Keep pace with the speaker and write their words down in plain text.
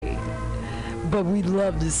But we'd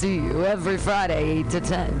love to see you every Friday, 8 to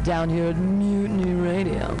 10, down here at Mutiny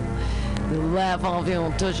Radio. They'll laugh off your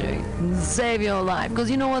tushy and save your life. Because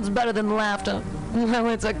you know what's better than laughter? Well,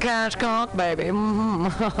 it's a cash cock, baby.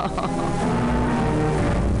 LSD.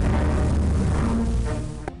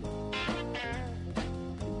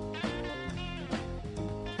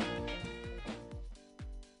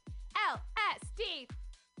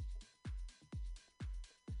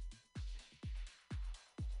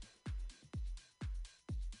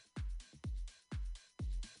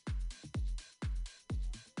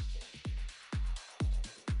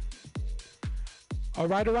 All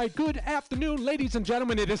right. Good afternoon, ladies and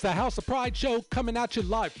gentlemen. It is the House of Pride show coming at you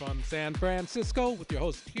live from San Francisco with your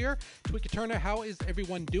host here, Tweaker Turner. How is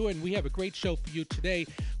everyone doing? We have a great show for you today.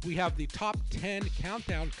 We have the top 10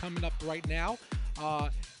 countdown coming up right now.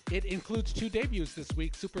 It includes 2 debuts this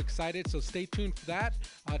week. Super excited, so stay tuned for that.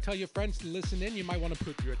 Tell your friends to listen in. You might want to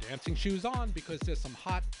put your dancing shoes on because there's some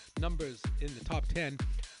hot numbers in the top 10.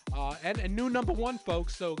 And a new number 1,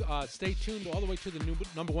 folks, so stay tuned all the way to the new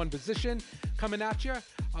number 1 position coming at you.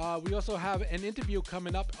 We also have an interview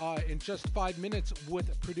coming up in just 5 minutes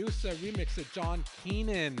with producer remixer John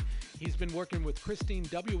Keenan. He's been working with Christine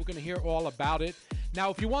W. We're going to hear all about it. Now,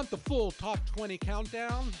 if you want the full top 20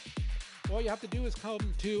 countdown, all you have to do is come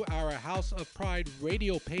to our House of Pride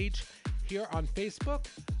radio page here on Facebook.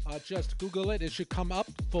 Just Google it. It should come up.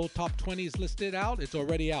 Full top 20 is listed out. It's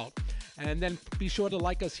already out. And then be sure to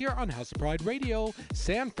like us here on House of Pride Radio,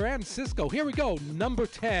 San Francisco. Here we go, number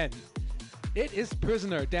 10. It is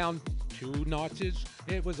Prisoner, down 2 notches.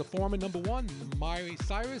 It was a former number 1, Miley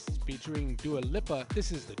Cyrus, featuring Dua Lipa.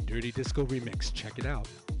 This is the Dirty Disco remix. Check it out.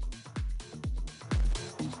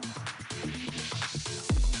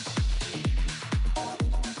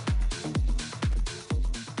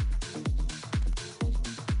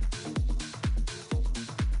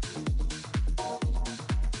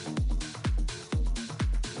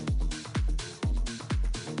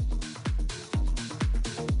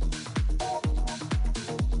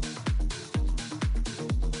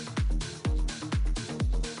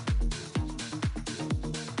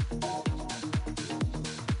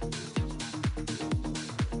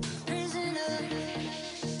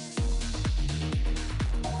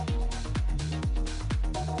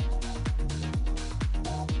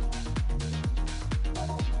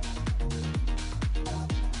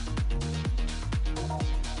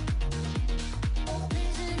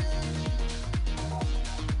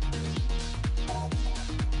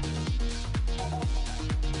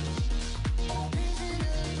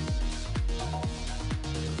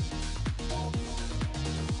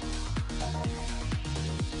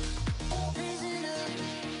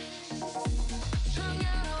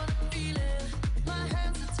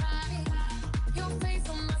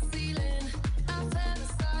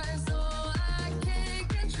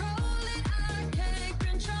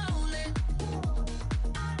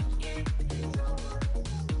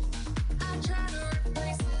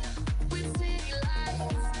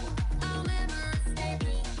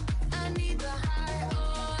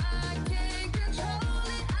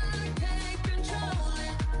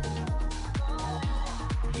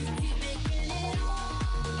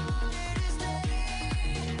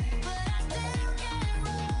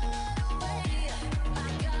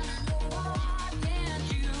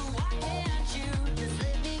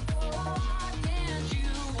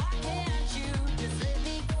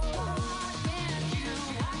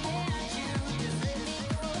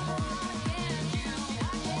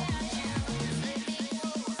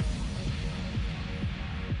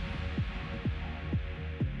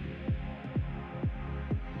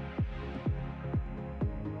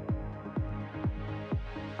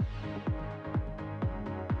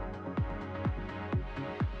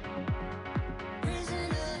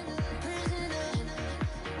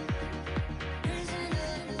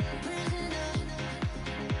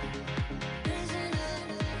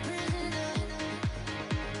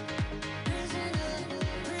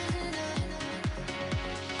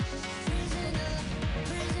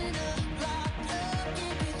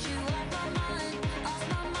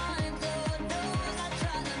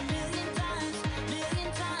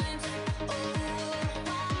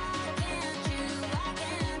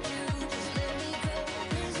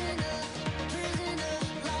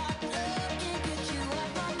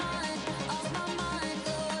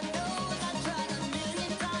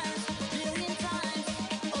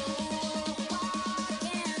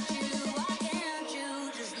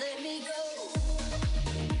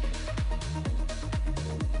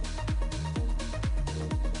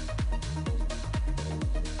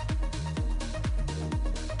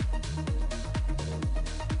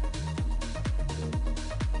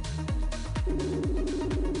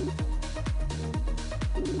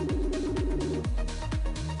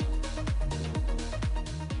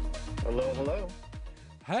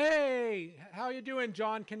 Hey, how you doing,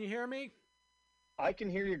 John? Can you hear me? I can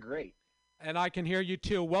hear you great. And I can hear you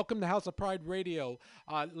too. Welcome to House of Pride Radio.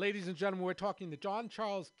 Ladies and gentlemen, we're talking to John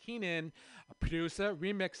Charles Keenan, a producer,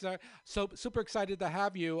 remixer. So super excited to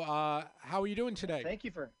have you. How are you doing today? Thank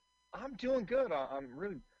you for. I'm doing good. I'm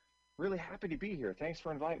really happy to be here. Thanks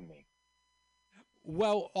for inviting me.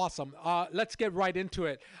 Well, awesome. Let's get right into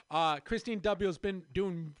it. Christine W. has been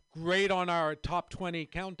doing great on our top 20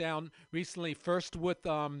 countdown recently, first with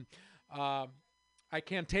I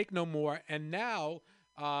Can't Take No More, and now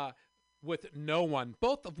with No One,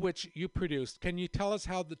 both of which you produced. Can you tell us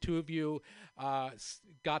how the two of you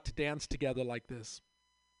got to dance together like this?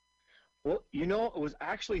 Well, it was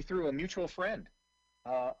actually through a mutual friend,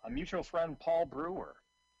 Paul Brewer.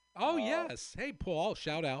 Oh, yes. Hey, Paul,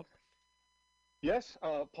 shout out. Yes,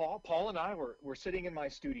 Paul and I were sitting in my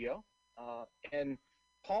studio, and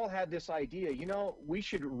Paul had this idea, we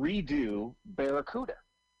should redo Barracuda.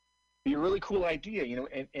 Be a really cool idea,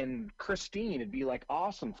 and Christine, it'd be like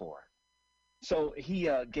awesome for her. So he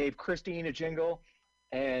gave Christine a jingle,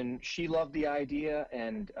 and she loved the idea,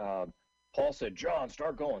 and Paul said, John,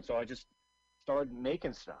 start going. So I just started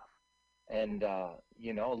making stuff. And, a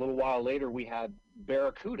little while later, we had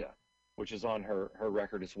Barracuda, which is on her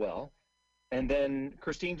record as well. And then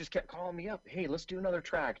Christine just kept calling me up. Hey, let's do another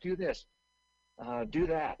track. Do this, do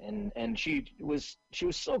that. And she was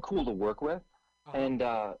so cool to work with. Uh-huh.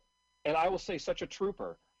 And I will say, such a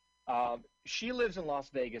trooper. She lives in Las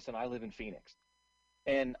Vegas and I live in Phoenix.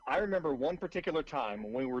 And I remember one particular time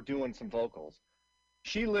when we were doing some vocals,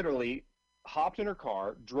 she literally hopped in her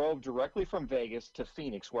car, drove directly from Vegas to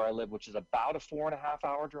Phoenix, where I live, which is about a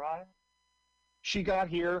 4.5-hour drive. She got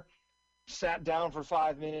here, sat down for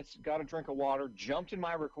 5 minutes, got a drink of water, jumped in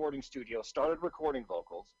my recording studio, started recording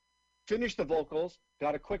vocals, finished the vocals,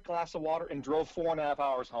 got a quick glass of water, and drove 4.5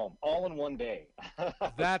 hours home, all in one day.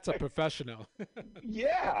 That's a professional.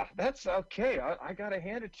 Yeah, that's okay. I got to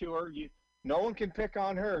hand it to her. No one can pick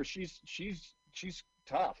on her. She's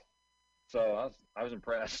tough. So I was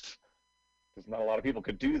impressed, because not a lot of people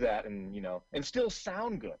could do that and still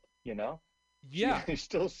sound good, Yeah. She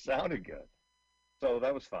still sounded good. So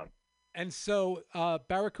that was fun. And so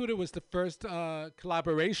Barracuda was the first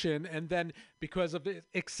collaboration, and then because of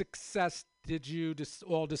its success, did you just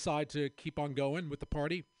all decide to keep on going with the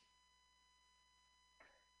party?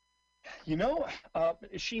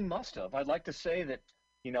 She must have. I'd like to say that,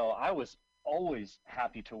 I was always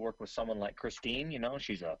happy to work with someone like Christine.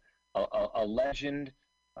 She's a legend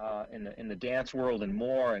in the dance world and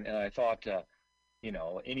more, and I thought,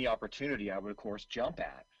 any opportunity I would, of course, jump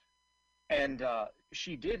at. And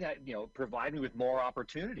she did, provide me with more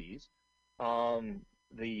opportunities.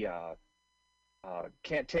 The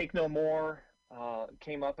Can't Take No More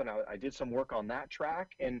came up, and I did some work on that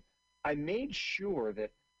track. And I made sure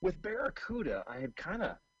that with Barracuda, I had kind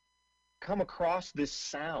of come across this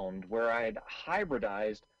sound where I had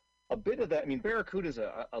hybridized a bit of that. I mean, Barracuda is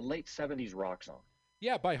a late 70s rock song.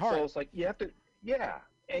 Yeah, by heart. So it's like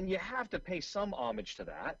and you have to pay some homage to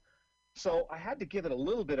that. So I had to give it a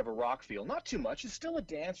little bit of a rock feel, not too much. It's still a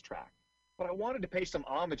dance track, but I wanted to pay some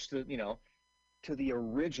homage to, to the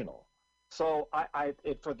original. So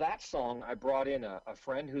for that song, I brought in a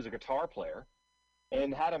friend who's a guitar player,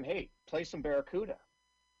 and had him, hey, play some Barracuda.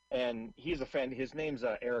 And he's a fan. His name's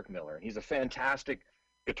Eric Miller. He's a fantastic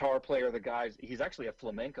guitar player. He's actually a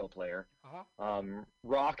flamenco player. Uh-huh.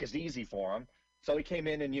 Rock is easy for him. So he came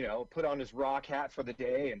in and, put on his rock hat for the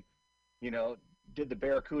day and, did the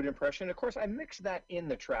Barracuda impression. Of course, I mixed that in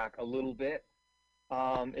the track a little bit,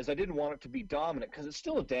 as I didn't want it to be dominant, because it's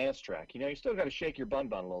still a dance track. You still got to shake your bun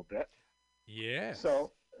a little bit. Yeah.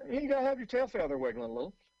 So you got to have your tail feather wiggling a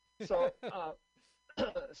little. So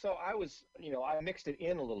so I was, I mixed it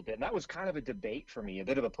in a little bit, and that was kind of a debate for me, a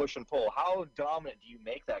bit of a push and pull. How dominant do you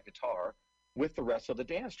make that guitar with the rest of the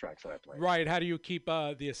dance tracks that I played? Right. How do you keep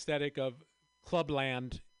the aesthetic of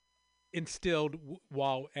Clubland instilled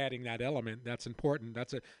while adding that element? That's important.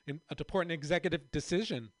 That's an important executive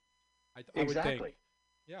decision. I exactly. would think.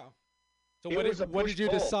 Yeah. So what did you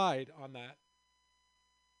decide on that?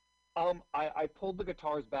 I pulled the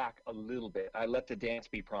guitars back a little bit. I let the dance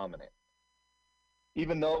be prominent.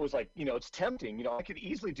 Even though it was like, it's tempting. I could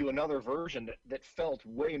easily do another version that felt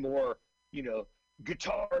way more,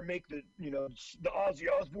 guitar, make the Ozzy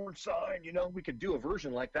Osbourne sign. We could do a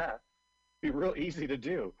version like that. Be real easy to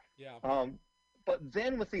do. Yeah. But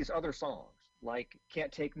then with these other songs, like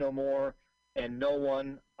Can't Take No More and No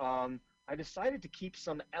One, I decided to keep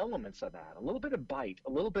some elements of that, a little bit of bite, a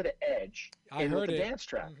little bit of edge in with the dance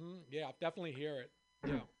track. Mm-hmm. Yeah, definitely hear it.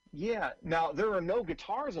 Yeah. Yeah. Now, there are no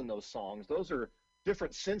guitars in those songs. Those are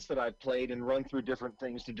different synths that I've played and run through different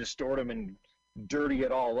things to distort them and dirty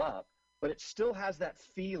it all up. But it still has that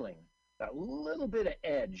feeling, that little bit of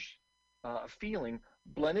edge feeling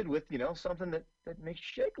blended with, something that makes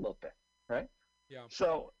you shake a little bit, right? Yeah.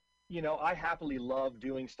 So, I happily love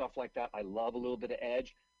doing stuff like that. I love a little bit of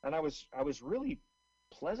edge. And I was really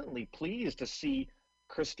pleasantly pleased to see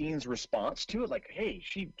Christine's response to it. Like, hey,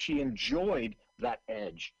 she enjoyed that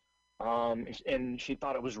edge. And she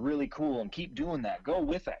thought it was really cool, and keep doing that. Go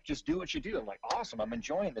with that. Just do what you do. I'm like, awesome. I'm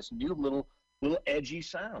enjoying this new little edgy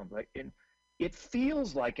sound. Right? And it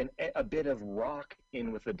feels like a bit of rock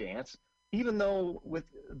in with the dance, even though with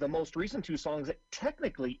the most recent two songs, it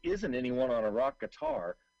technically isn't anyone on a rock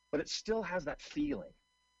guitar, but it still has that feeling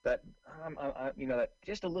that, that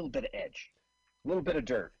just a little bit of edge, a little bit of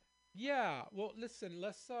dirt. Yeah. Well, listen,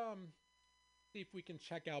 let's see if we can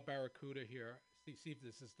check out Barracuda here. See if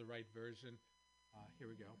this is the right version. Here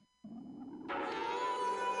we go.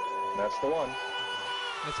 That's the one.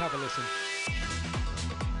 Let's have a listen.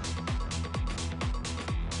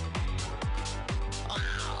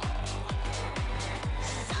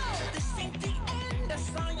 So this ain't the end. I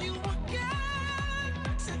saw you again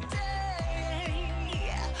today.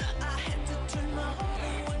 I had to turn my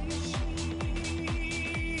heart away.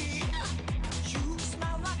 You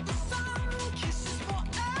smell like the sun, kisses for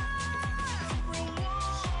everyone,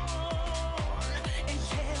 and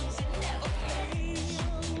cares it never fails.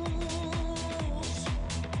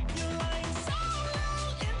 You're lying so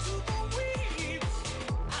low into the weeds.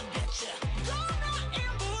 I bet you gonna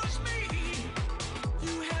ambush me.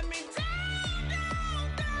 You had me down, down,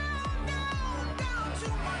 down, down, down to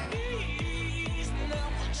my knees. Now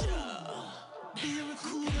would you,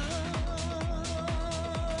 Barracuda?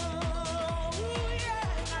 Ooh,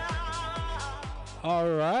 yeah. All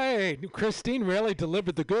right. Christine really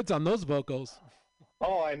delivered the goods on those vocals.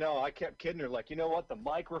 Oh, I know. I kept kidding her, like, you know what? The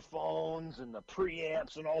microphones and the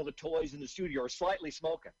preamps and all the toys in the studio are slightly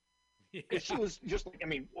smoking. Because she was just,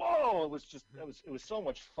 whoa! It was so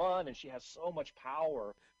much fun, and she has so much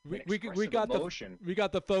power. We got emotion. we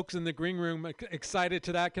got the folks in the green room excited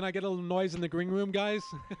to that. Can I get a little noise in the green room, guys?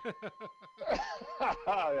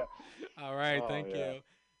 Yeah. All right, Oh, thank yeah. you.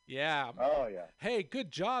 Yeah. Oh yeah. Hey,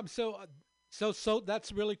 good job. So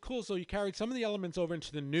that's really cool. So you carried some of the elements over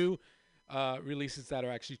into the new releases that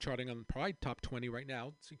are actually charting on Pride Top 20 right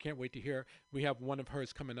now. So you can't wait to hear. We have one of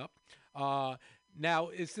hers coming up. Now,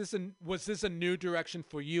 was this a new direction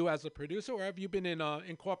for you as a producer, or have you been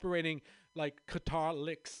incorporating like guitar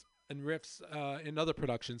licks and riffs in other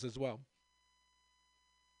productions as well?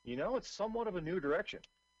 It's somewhat of a new direction.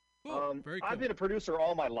 Cool. Very cool. I've been a producer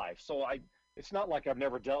all my life, so it's not like I've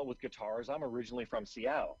never dealt with guitars. I'm originally from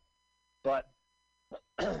Seattle, but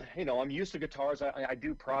I'm used to guitars. I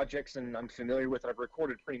do projects, and I'm familiar with it. I've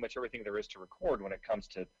recorded pretty much everything there is to record when it comes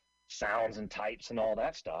to sounds and types and all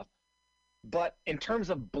that stuff. But in terms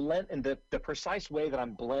of blend and the precise way that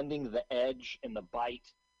I'm blending the edge and the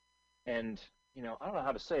bite, and I don't know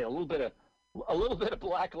how to say it, a little bit of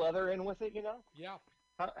black leather in with it, Yeah.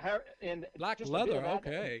 And Black just a bit leather. of that.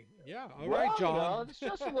 Okay. Yeah. All Well, right, John. it's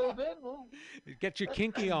just a little bit. Well, Get your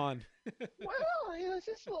kinky on. it's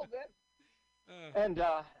just a little bit. And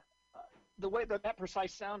the way that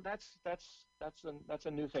precise sound, that's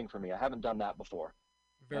a new thing for me. I haven't done that before.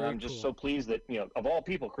 Very and I'm just cool. so pleased that of all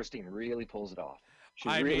people, Christine really pulls it off. She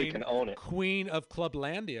really can own it. Queen of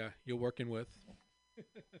Clublandia, you're working with.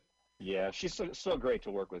 Yeah, she's so great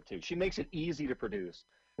to work with too. She makes it easy to produce.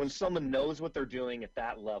 When someone knows what they're doing at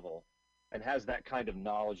that level and has that kind of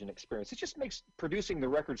knowledge and experience, it just makes producing the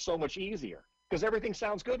record so much easier because everything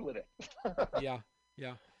sounds good with it. Yeah.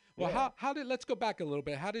 Well, Yeah. let's go back a little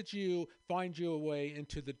bit. How did you find your way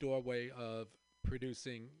into the doorway of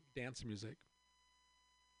producing dance music?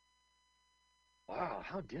 Wow,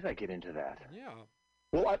 how did I get into that? Yeah.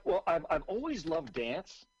 Well, I've always loved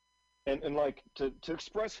dance, and like to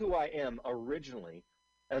express who I am originally,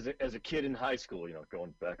 as a kid in high school,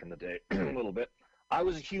 going back in the day a little bit, I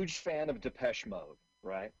was a huge fan of Depeche Mode,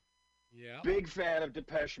 right? Yeah. Big fan of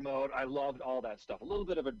Depeche Mode. I loved all that stuff. A little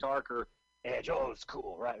bit of a darker edge. Oh, it's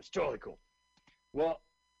cool, right? It's totally cool. Well,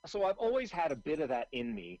 so I've always had a bit of that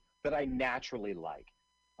in me that I naturally like.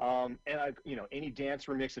 And I've, any dance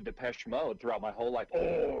remix of Depeche Mode throughout my whole life,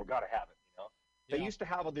 gotta have it, They Yeah. used to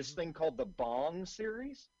have this thing called the Bong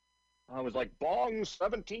series. It was like Bong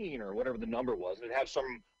 17 or whatever the number was. And it had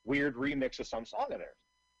some weird remix of some song of theirs.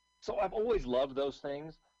 So I've always loved those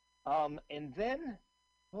things. And then,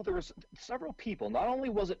 there was several people. Not only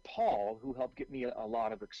was it Paul who helped get me a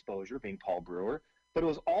lot of exposure, being Paul Brewer, but it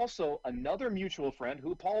was also another mutual friend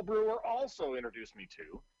who Paul Brewer also introduced me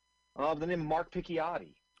to, the name of Mark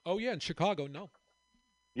Picchiotti. Oh, yeah, in Chicago, no.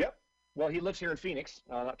 Well, he lives here in Phoenix,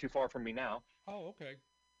 not too far from me now. Oh, okay.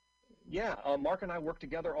 Yeah, Mark and I work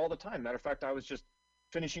together all the time. Matter of fact, I was just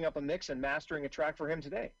finishing up a mix and mastering a track for him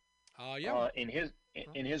today. Yeah.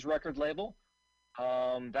 In his record label.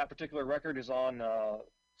 That particular record is on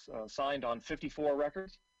signed on 54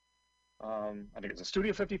 Records. I think it's a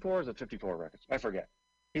Studio 54 or is it 54 Records? I forget.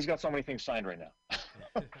 He's got so many things signed right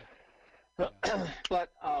now. But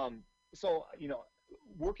so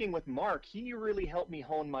working with Mark, he really helped me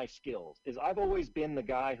hone my skills. Is I've always been the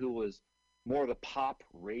guy who was more the pop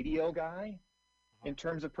radio guy in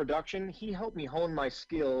terms of production. He helped me hone my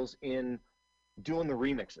skills in doing the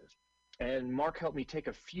remixes. And Mark helped me take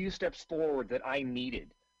a few steps forward that I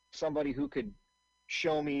needed. Somebody who could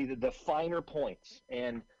show me the finer points.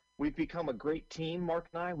 And we've become a great team, Mark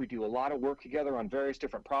and I. We do a lot of work together on various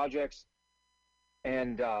different projects.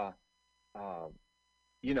 And,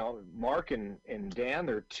 Mark and Dan,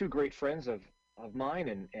 they're two great friends of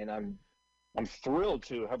mine. And I'm thrilled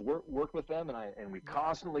to have worked with them. And we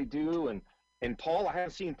constantly do. And Paul, I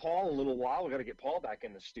haven't seen Paul in a little while. We got to get Paul back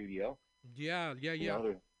in the studio. Yeah.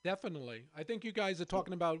 Definitely. I think you guys are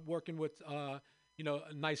talking about working with, a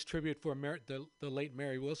nice tribute for the late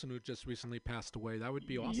Mary Wilson, who just recently passed away. That would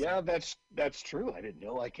be awesome. Yeah, that's true. I didn't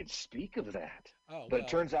know I could speak of that. Oh, but it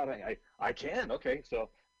turns out I can. Okay, so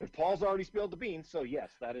if Paul's already spilled the beans, so yes,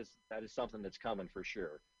 that is something that's coming for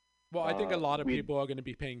sure. Well, I think a lot of people are going to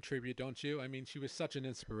be paying tribute, don't you? I mean, she was such an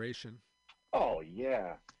inspiration. Oh,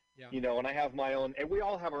 yeah. Yeah. And I have my own, and we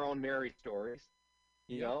all have our own Mary stories,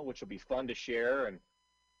 which will be fun to share. And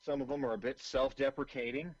some of them are a bit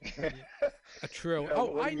self-deprecating. True.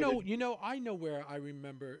 I know where I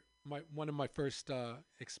remember one of my first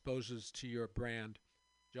exposures to your brand,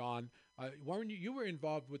 John. Weren't you were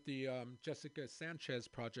involved with the Jessica Sanchez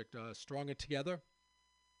project, Stronger Together?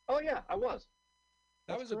 Oh yeah, I was.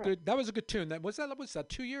 That was a good tune. Was that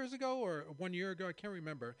 2 years ago or 1 year ago? I can't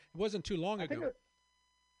remember. It wasn't too long ago.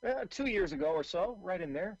 2 years ago or so, right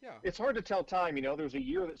in there. Yeah. It's hard to tell time, There's a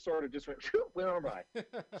year that sort of just went on by.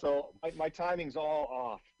 So my timing's all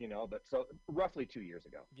off, but so roughly 2 years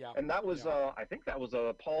ago. Yeah. And that was, I think that was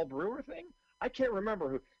a Paul Brewer thing. I can't remember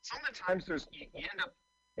who. Some of the times you end up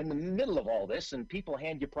in the middle of all this and people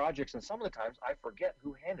hand you projects, and some of the times I forget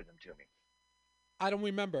who handed them to me. I don't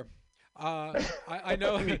remember. I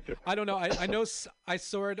know. I don't know. I know I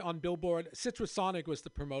saw it on Billboard. Citrusonic was the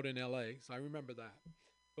promoter in L.A., so I remember that.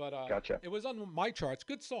 But gotcha. It was on my charts.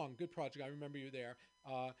 Good song, good project. I remember you there.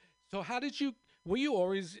 So were you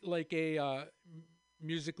always like a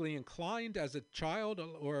musically inclined as a child,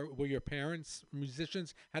 or were your parents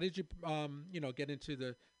musicians? How did you, get into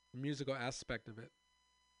the musical aspect of it?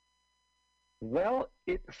 Well,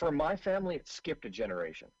 for my family, it skipped a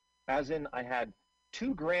generation. As in, I had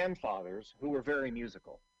two grandfathers who were very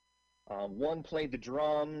musical. One played the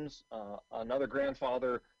drums. Another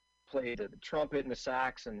grandfather played the trumpet and the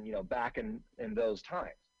sax, and back in those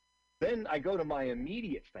times. Then I go to my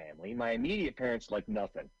immediate family. My immediate parents like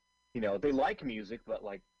nothing. They like music, but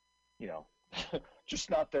just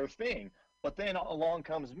not their thing. But then along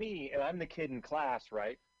comes me, and I'm the kid in class,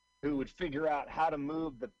 right, who would figure out how to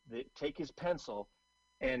move take his pencil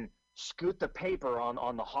and scoot the paper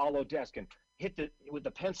on the hollow desk and hit with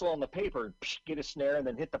the pencil on the paper, get a snare, and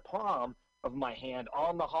then hit the palm of my hand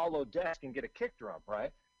on the hollow desk and get a kick drum,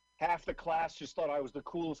 right? Half the class just thought I was the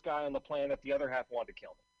coolest guy on the planet. The other half wanted to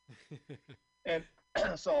kill me. And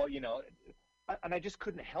so, and I just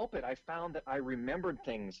couldn't help it. I found that I remembered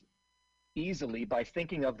things easily by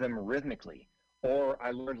thinking of them rhythmically, or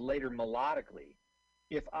I learned later melodically.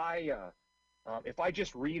 If I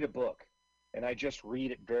just read a book and I just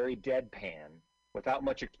read it very deadpan without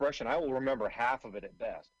much expression, I will remember half of it at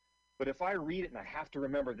best. But if I read it and I have to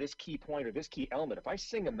remember this key point or this key element, if I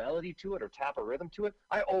sing a melody to it or tap a rhythm to it,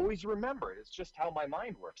 I always remember it. It's just how my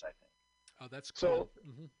mind works, I think. Oh, that's cool.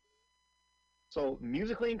 So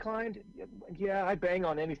musically inclined, yeah, I bang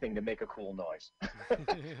on anything to make a cool noise.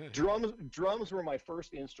 Drums were my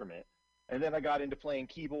first instrument, and then I got into playing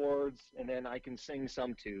keyboards, and then I can sing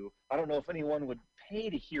some too. I don't know if anyone would pay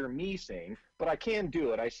to hear me sing, but I can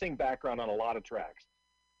do it. I sing background on a lot of tracks.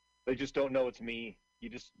 They just don't know it's me.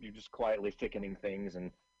 You're just quietly thickening things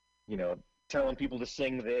and, telling people to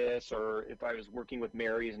sing this, or if I was working with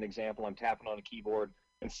Mary as an example, I'm tapping on a keyboard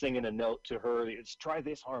and singing a note to her. It's try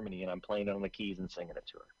this harmony, and I'm playing it on the keys and singing it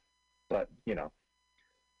to her. But,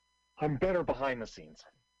 I'm better behind the scenes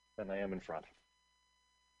than I am in front.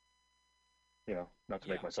 Not to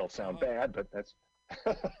make myself sound bad, but that's,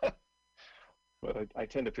 but I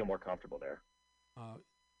tend to feel more comfortable there. I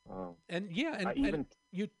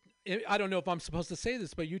don't know if I'm supposed to say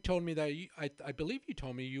this, but you told me that I believe you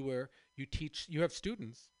told me you have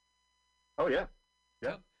students. Oh yeah,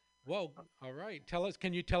 yeah. Well, all right. Tell us.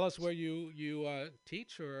 Can you tell us where you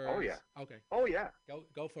teach or? Oh yeah. Okay. Oh yeah.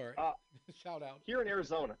 Go for it. Uh, Shout out. Here in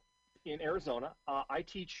Arizona, I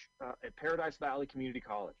teach at Paradise Valley Community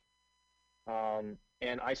College,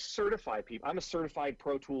 and I certify people. I'm a certified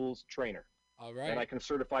Pro Tools trainer, All right. and I can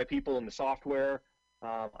certify people in the software.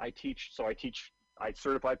 I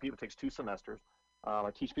certify people. It takes 2 semesters. I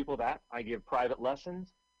teach people that. I give private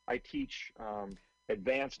lessons. I teach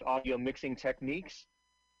advanced audio mixing techniques,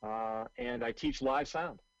 and I teach live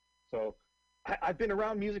sound. So I've been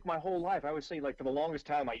around music my whole life. I always say, like, for the longest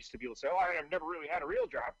time, I used to be able to say, "Oh, I've never really had a real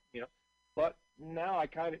job," But now I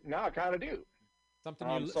kind of do.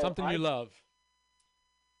 Something you love.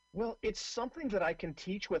 Well, it's something that I can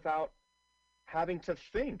teach without having to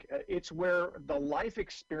think. It's where the life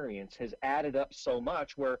experience has added up so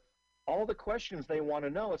much, where all the questions they want to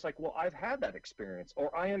know, it's like, well, I've had that experience,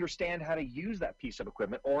 or I understand how to use that piece of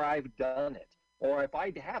equipment, or I've done it, or if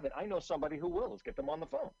I haven't, I know somebody who will. Let's get them on the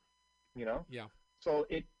phone. Yeah. So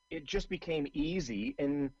it just became easy,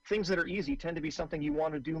 and things that are easy tend to be something you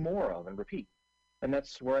want to do more of and repeat. And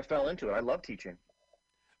that's where I fell into it. I love teaching.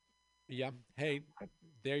 Yeah. Hey,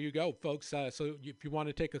 there you go, folks. So if you want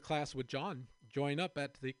to take a class with John, join up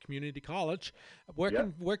at the community college. Where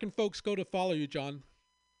can folks go to follow you, John?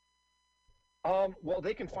 Well,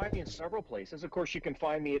 they can find me in several places. Of course, you can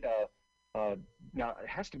find me at now it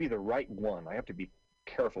has to be the right one. I have to be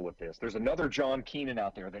careful with this. There's another John Keenan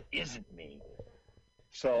out there that isn't me.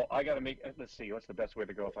 So I got to let's see, what's the best way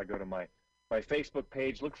to go? If I go to my Facebook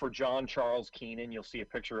page, look for John Charles Keenan, you'll see a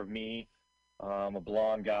picture of me. I'm a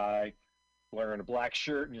blonde guy wearing a black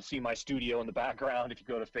shirt, and you'll see my studio in the background if you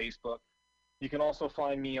go to Facebook. You can also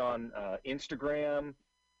find me on Instagram.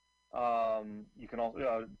 You can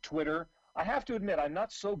also Twitter. I have to admit, I'm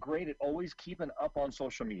not so great at always keeping up on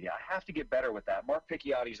social media. I have to get better with that. Mark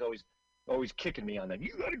Picciotti's always kicking me on that.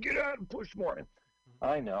 You got to get out and push more. And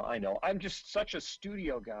I know. I'm just such a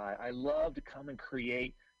studio guy. I love to come and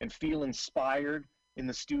create and feel inspired in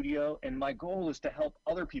the studio. And my goal is to help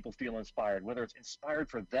other people feel inspired, whether it's inspired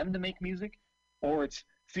for them to make music or it's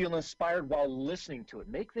feel inspired while listening to it.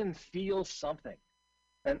 Make them feel something.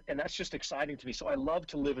 And that's just exciting to me. So I love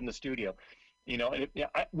to live in the studio.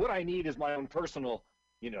 What I need is my own personal,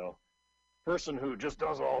 person who just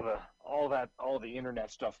does all the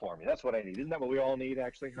internet stuff for me. That's what I need. Isn't that what we all need,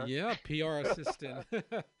 actually? Huh? Yeah, PR assistant.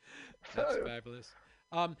 That's fabulous.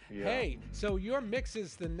 Yeah. Hey, so your mix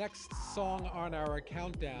is the next song on our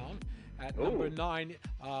countdown at number 9.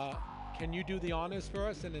 Can you do the honors for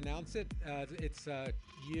us and announce it? It's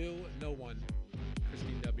You, No One,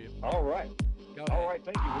 Christine W. All right. Go ahead. All right,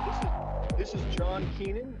 thank you. Well, this is John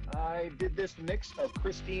Keenan. I did this mix of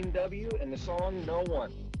Christine W. and the song No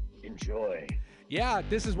One. Enjoy. Yeah,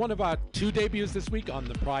 this is one of our 2 debuts this week on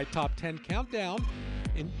the Pride Top 10 Countdown.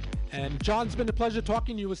 And John, it's been a pleasure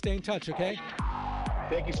talking to you. We'll stay in touch, okay?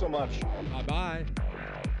 Thank you so much. Bye-bye.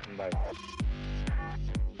 Bye.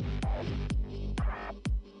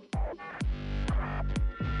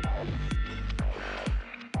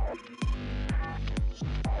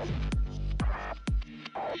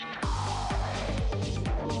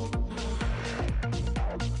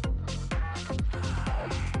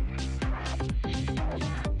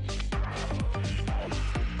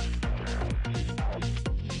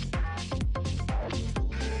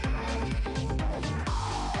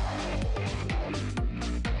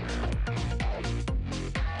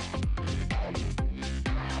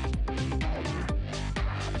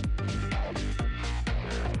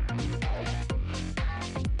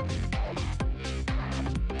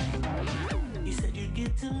 You said you'd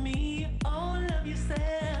give to me all of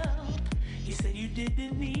yourself. You said you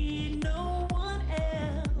didn't need no one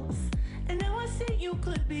else. And now I see you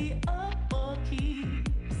could be up for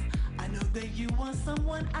keeps. I know that you want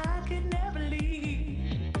someone I could never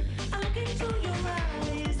leave. I look into your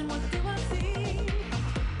eyes and what do I see?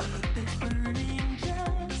 A look that's burning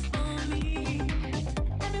just for me.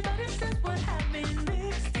 Everybody says we're having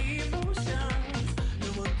mixed emotions. No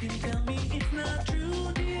one can tell me it's not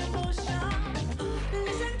true devotion.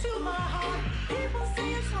 Listen to my heart, people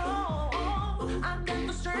say it's wrong. I've got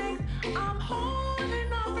the strength, I'm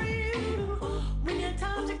holding on for you. When your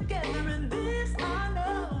time together in this, I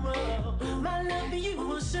know my love for you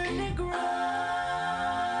will surely grow. No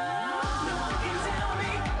one can tell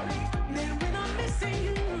me that when I'm missing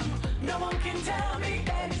you, no one can tell me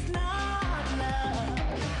that it's not love.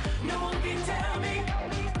 No one can tell me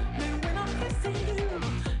that when I'm missing you,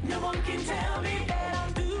 no one can tell me that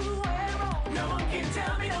I'm doing wrong. No one can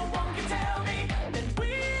tell me, no one can tell me that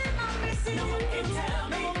when I'm missing you, no one can tell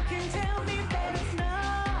me, no one can tell me that it's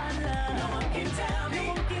not love. No one can tell me,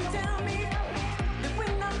 no one can tell me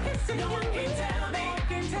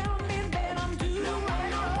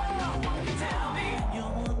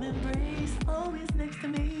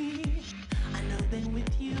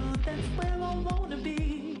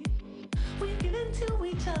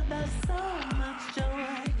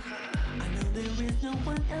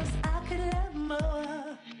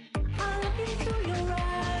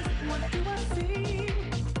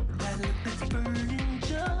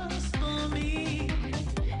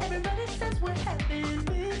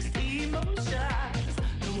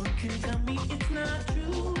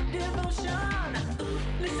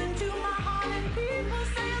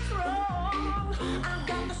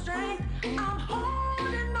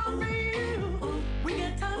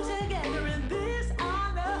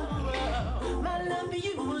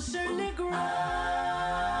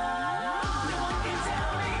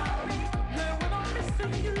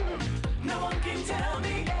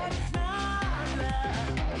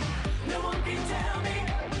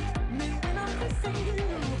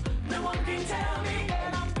can tell me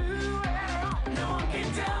that I'm doing wrong. No one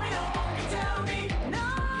can tell me, no one can tell me. No,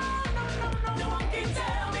 no, no, no, no one can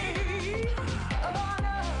tell me. Oh, no.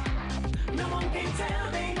 No one can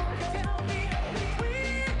tell me. No one can tell me.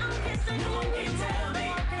 When I'm kissing you, no one can tell me.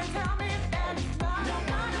 No one can tell me that it's not.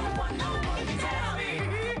 No one can tell me.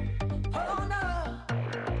 Oh, no.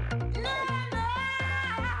 No, no, no.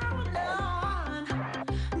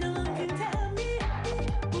 No one can tell me.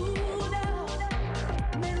 Ooh, no.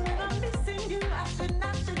 Man, when I'm missing you, I should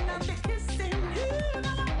not be kissing you. No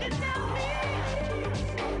one can tell me.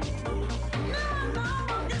 No, no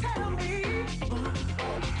one can tell me.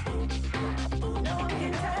 No one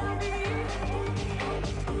can tell me.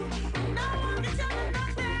 No one can tell me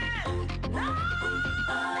nothing. No,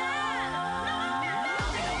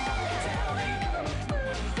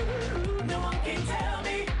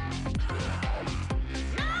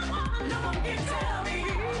 no one can tell me. No one can tell me.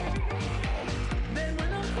 Then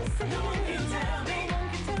when I'm kissing, no one can tell me. No one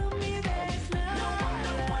can tell me there's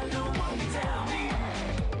no one can tell me.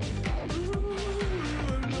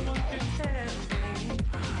 Ooh, no one can tell me.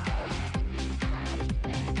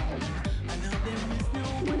 I know there is no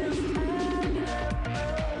one else I love.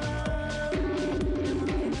 No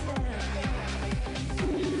one can tell me. I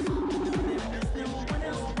know there is no one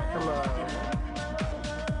else I love.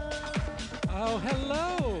 Oh,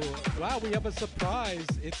 hello. Wow, we have a surprise.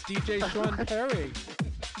 It's DJ Sean Perry.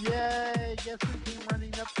 Yay! Guess who came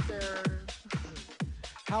running upstairs?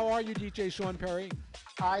 How are you, DJ Sean Perry?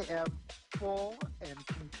 I am full and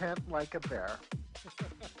content like a bear.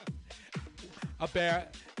 A bear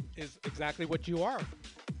is exactly what you are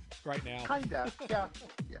right now. Kinda, yeah.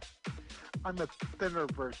 I'm a thinner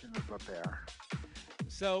version of a bear.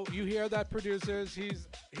 So you hear that, producers? He's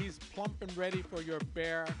plump and ready for your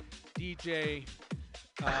bear DJ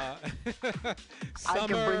I can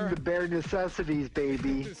bring the bare necessities,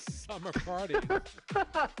 baby. summer party.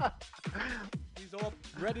 He's all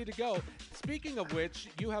ready to go. Speaking of which,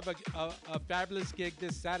 you have a fabulous gig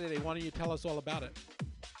this Saturday. Why don't you tell us all about it?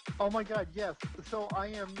 Oh my God, yes. So I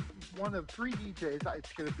am one of 3 DJs.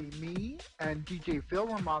 It's going to be me and DJ Phil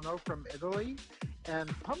Romano from Italy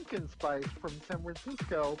and Pumpkin Spice from San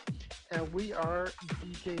Francisco. And we are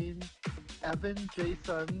DJing Evan J.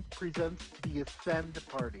 Sun Presents the Ascend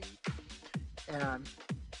Party. And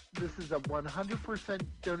this is a 100%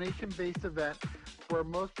 donation-based event where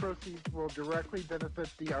most proceeds will directly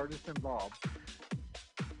benefit the artists involved.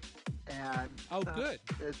 And good.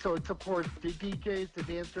 So it supports the DJs, the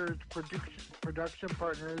dancers, production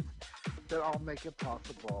partners that all make it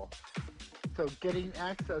possible. So getting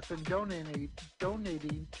access and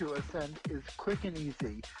donating to Ascend is quick and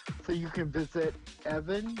easy. So you can visit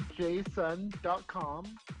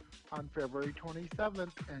evanjsun.com on February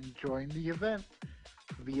 27th and join the event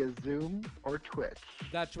via Zoom or Twitch.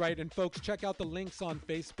 That's right. And folks, check out the links on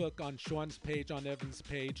Facebook, on Sean's page, on Evan's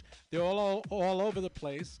page. They're all over the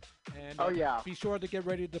place. And be sure to get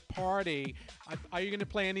ready to party. Are you going to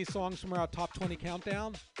play any songs from our top 20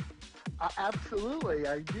 countdown? Absolutely.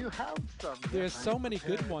 I do have some. There's so many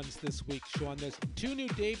good ones this week, Sean. There's 2 new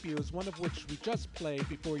debuts, one of which we just played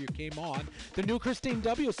before you came on. The new Christine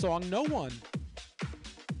W. song, No One.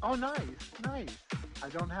 Oh, nice. I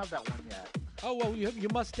don't have that one yet. Oh, well, you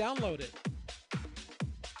must download it.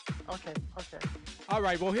 Okay. All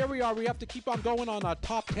right, well, here we are. We have to keep on going on our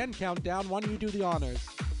top 10 countdown. Why don't you do the honors?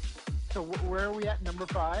 So where are we at? Number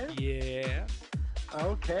 5? Yeah.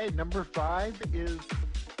 Okay, number 5 is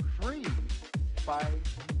Free by...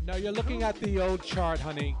 No, you're looking at the old chart,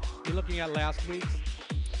 honey. You're looking at last week's.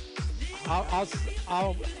 I'll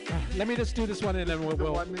let me just do this one and then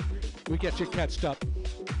we get you catched up.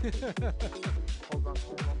 Hold on.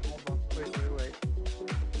 Wait.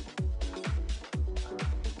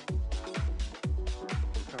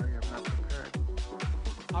 Sorry, I'm not prepared.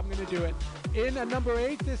 I'm going to do it. In at number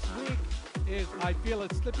 8 this week is I Feel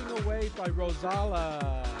It Slipping Away by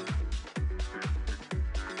Rosala.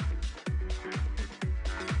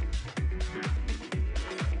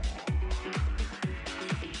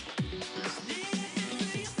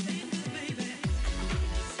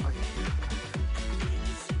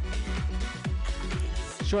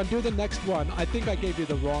 Sean, do the next one. I think I gave you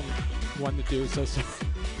the wrong one to do, so sorry.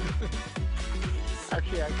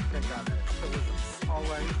 Actually, I think I got it. So it's All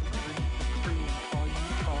Right, Free,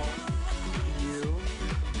 All You.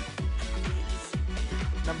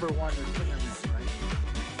 Number 1 is Internet, right?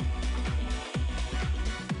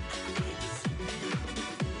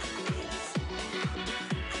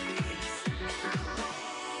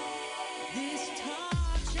 This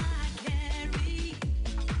torch I carry,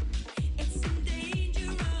 it's in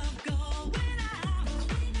danger of going out.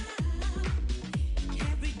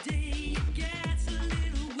 Every day it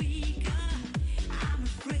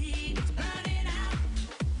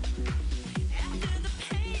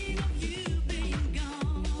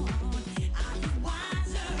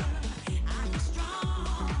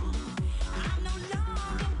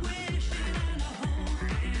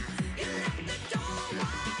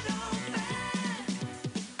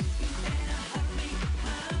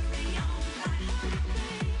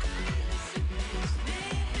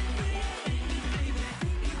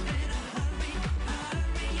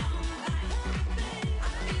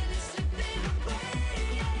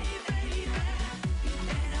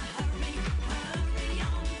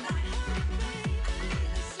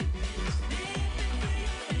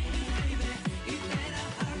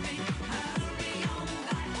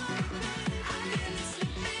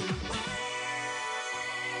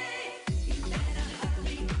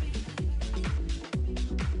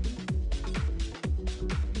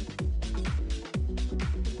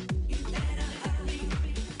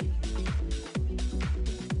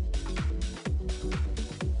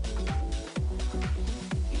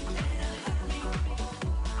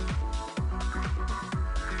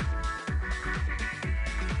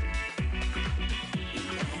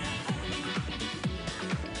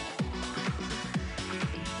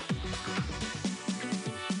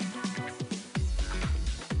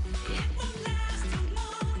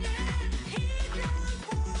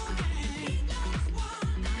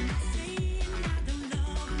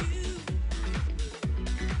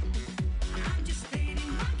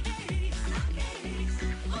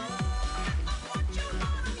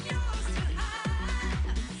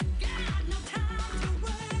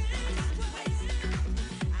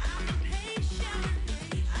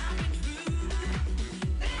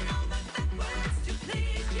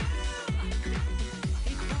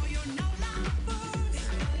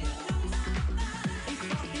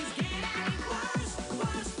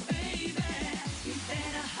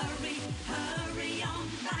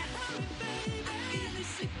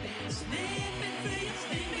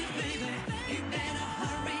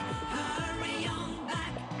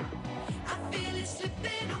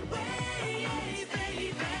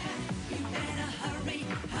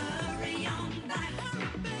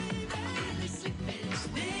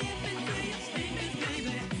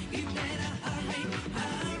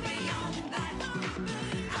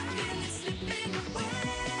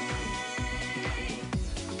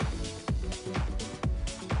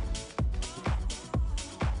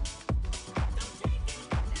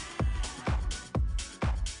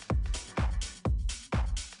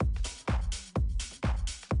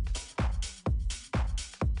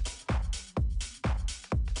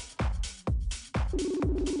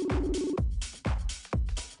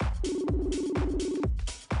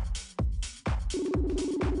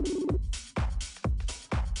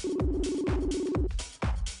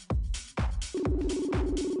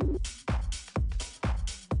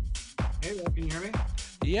Hey, well, can you hear me?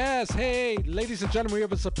 Yes, hey, ladies and gentlemen, we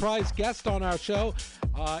have a surprise guest on our show.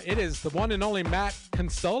 It is the one and only Matt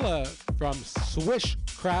Consola from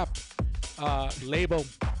Swishcraft label,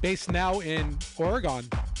 based now in Oregon.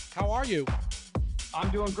 How are you? I'm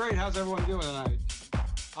doing great. How's everyone doing tonight?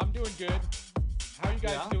 I'm doing good. How are you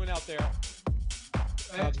guys doing out there?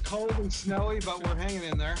 It's cold and snowy, but we're hanging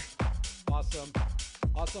in there. Awesome.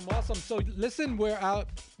 So listen, we're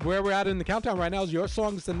where we're at in the countdown right now is your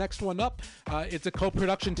song's the next one up. It's a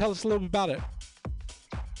co-production. Tell us a little bit about it.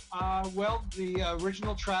 Well, the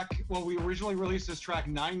original track, we originally released this track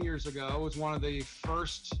 9 years ago. It was one of the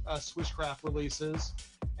first Swishcraft releases.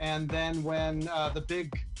 And then when the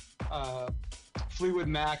big Fleetwood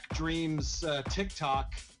Mac Dreams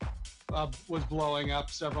TikTok was blowing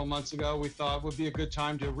up several months ago, we thought it would be a good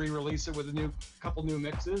time to re-release it with a couple new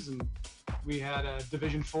mixes. And we had a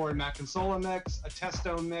Division 4 Mac Consola mix, a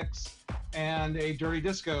Testone mix, and a Dirty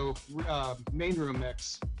Disco main room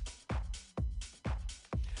mix.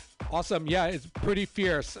 Awesome. Yeah, it's pretty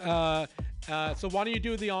fierce. So why don't you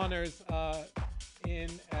do the honors in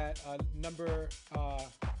at number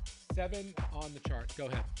 7 on the chart. Go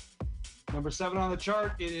ahead. Number 7 on the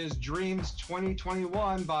chart, it is Dreams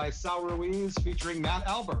 2021 by Sal Ruiz featuring Matt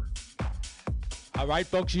Albert. All right,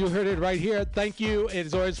 folks, you heard it right here. Thank you. It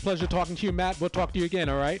is always a pleasure talking to you, Matt. We'll talk to you again,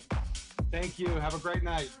 all right? Thank you. Have a great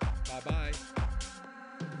night. Bye-bye.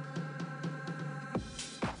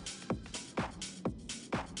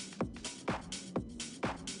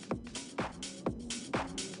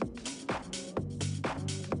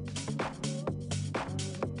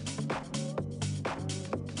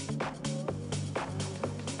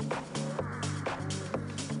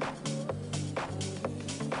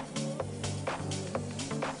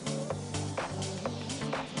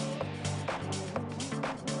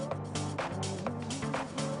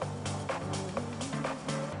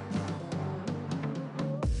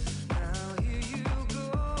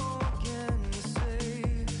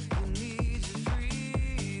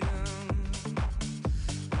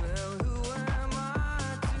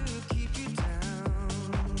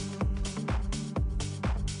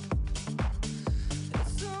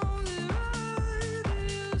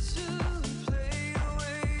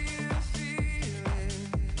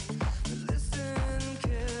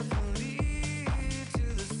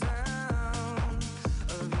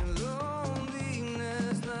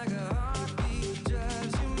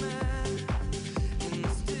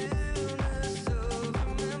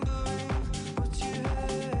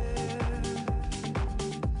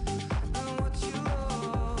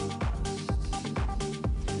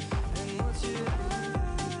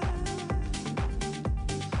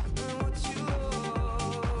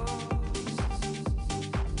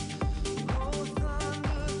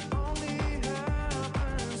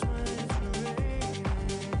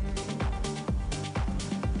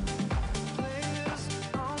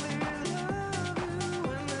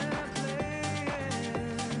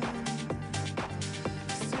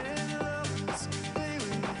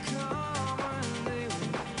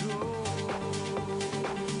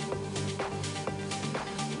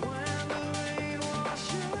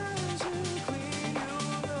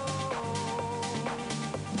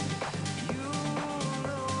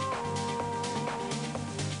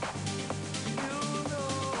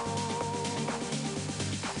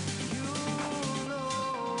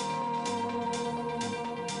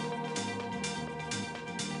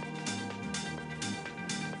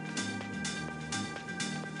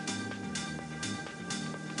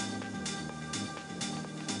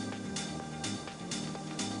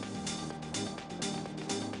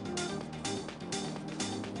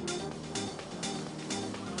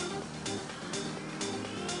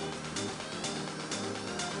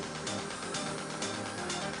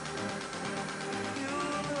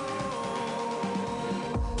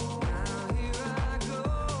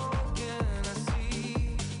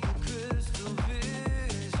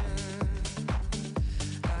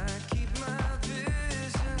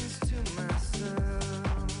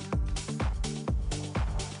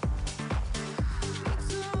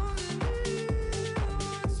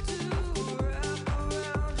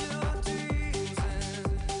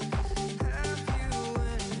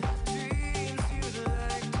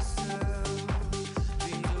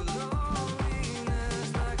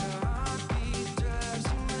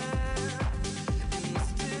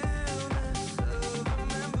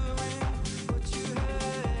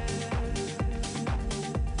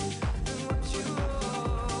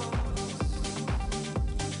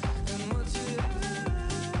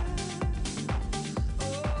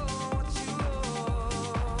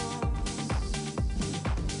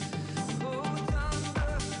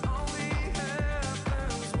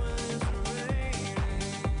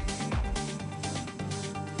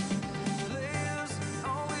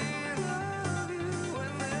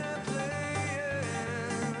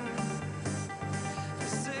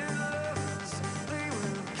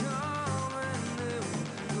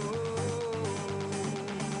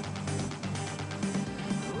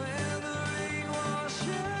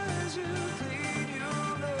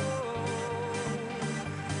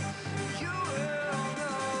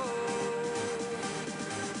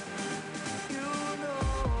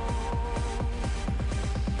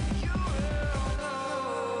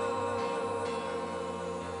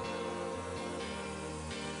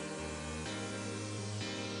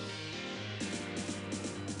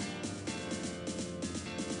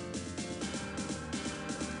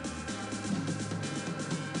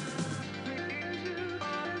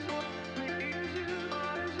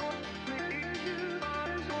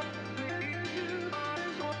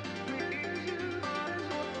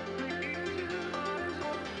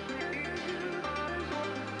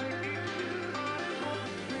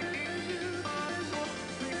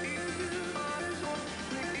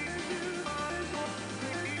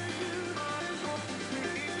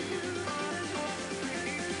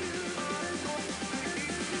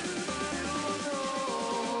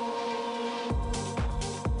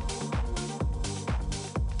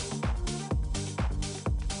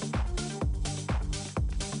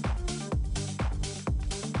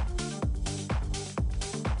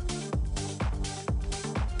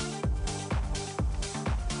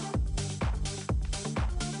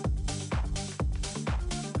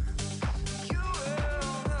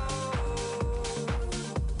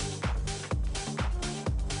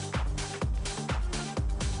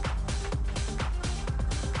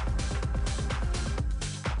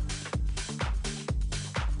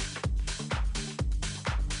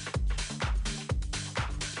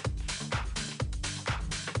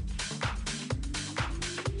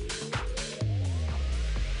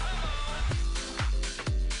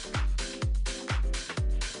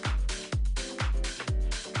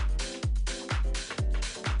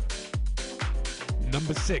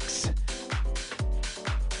 number 6.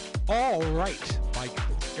 All Right by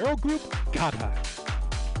the girl group Kata.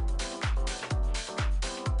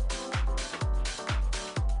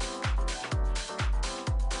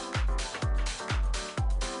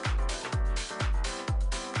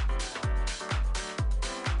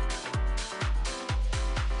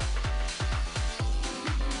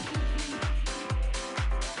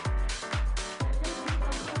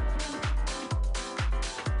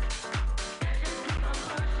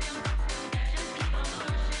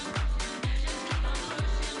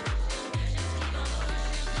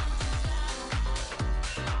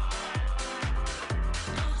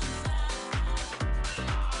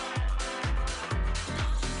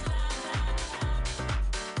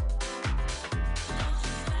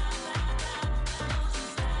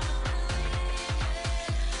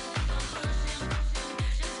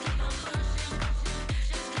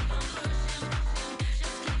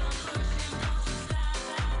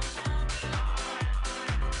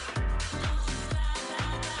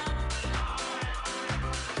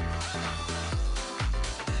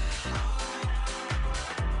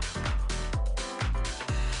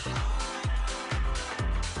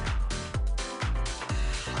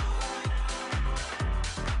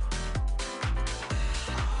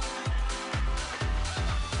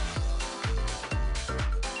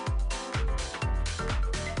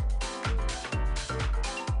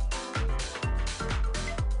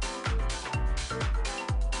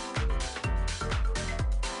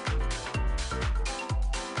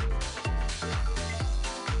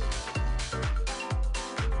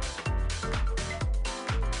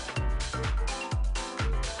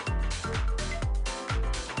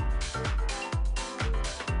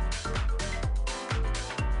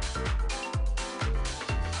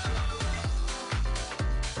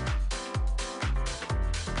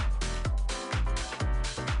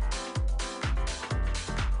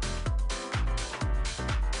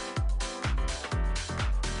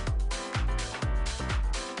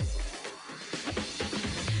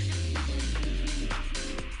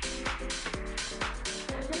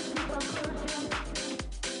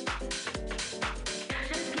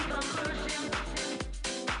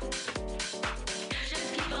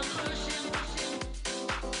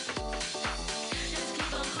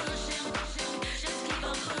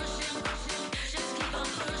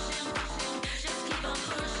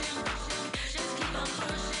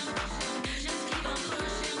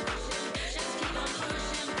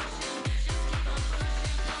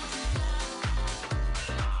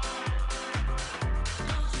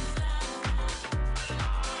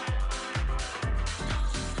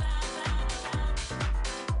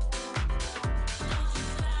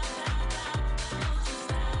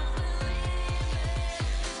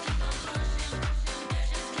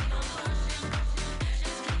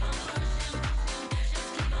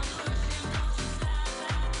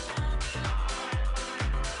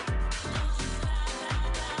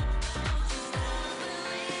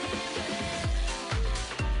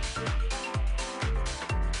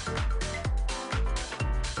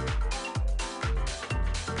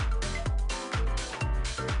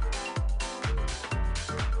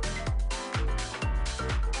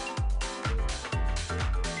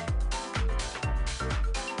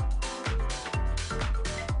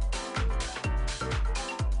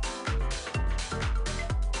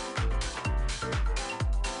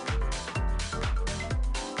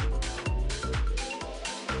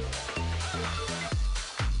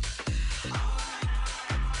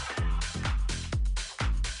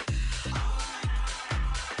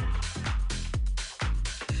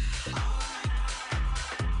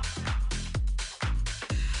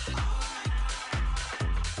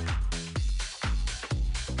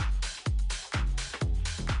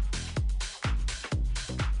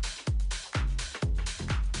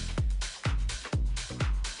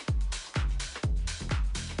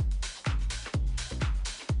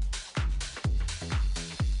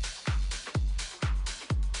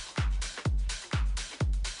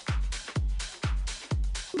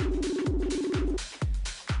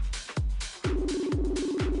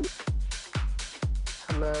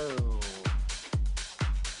 Hello.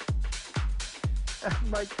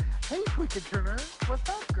 I'm like, hey, Wicked Turner, what's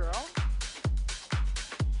up, girl?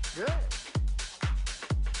 Good.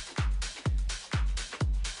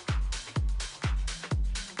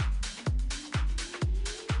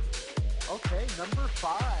 Okay, number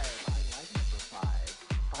 5. I like number 5.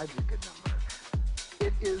 5's a good number.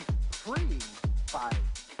 It is 3 by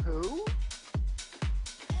who?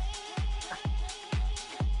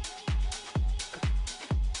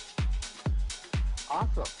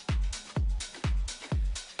 Awesome.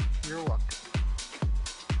 You're welcome.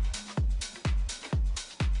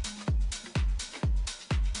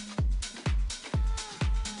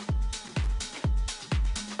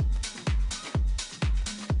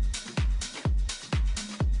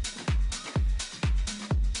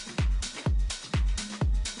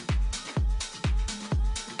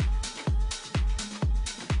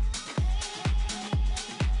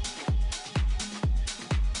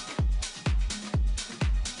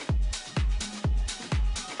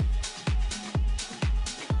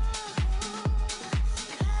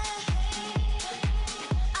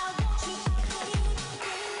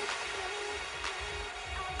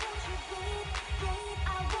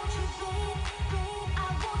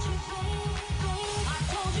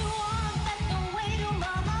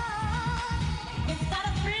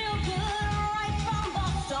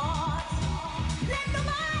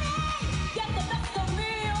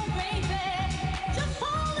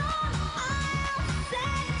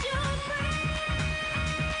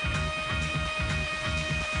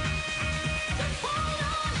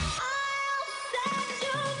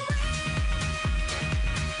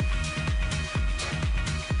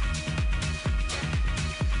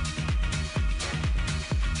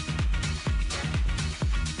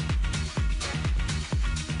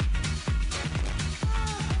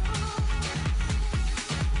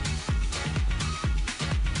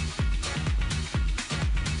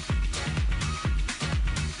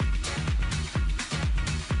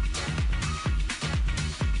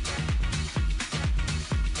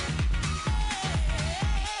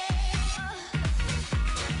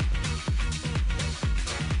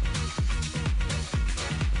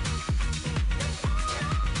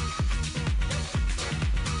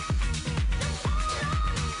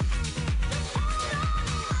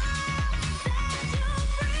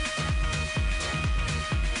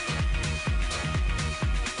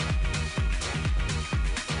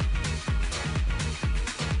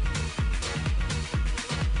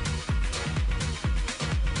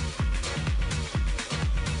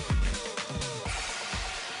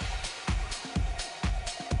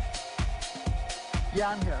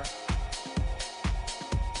 Yeah, I'm here.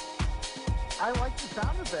 I like the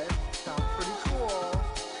sound of it. Sounds pretty cool.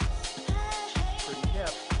 Pretty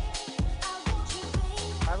hip.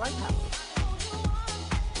 I like house.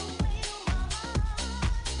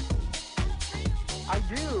 I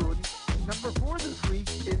do. Number 4 this week,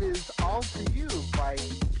 it is All to You by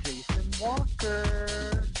Jason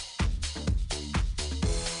Walker.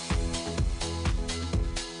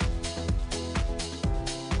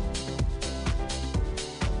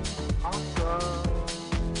 Awesome.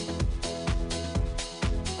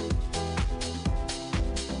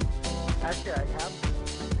 Actually, I have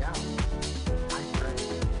it down. I'm ready.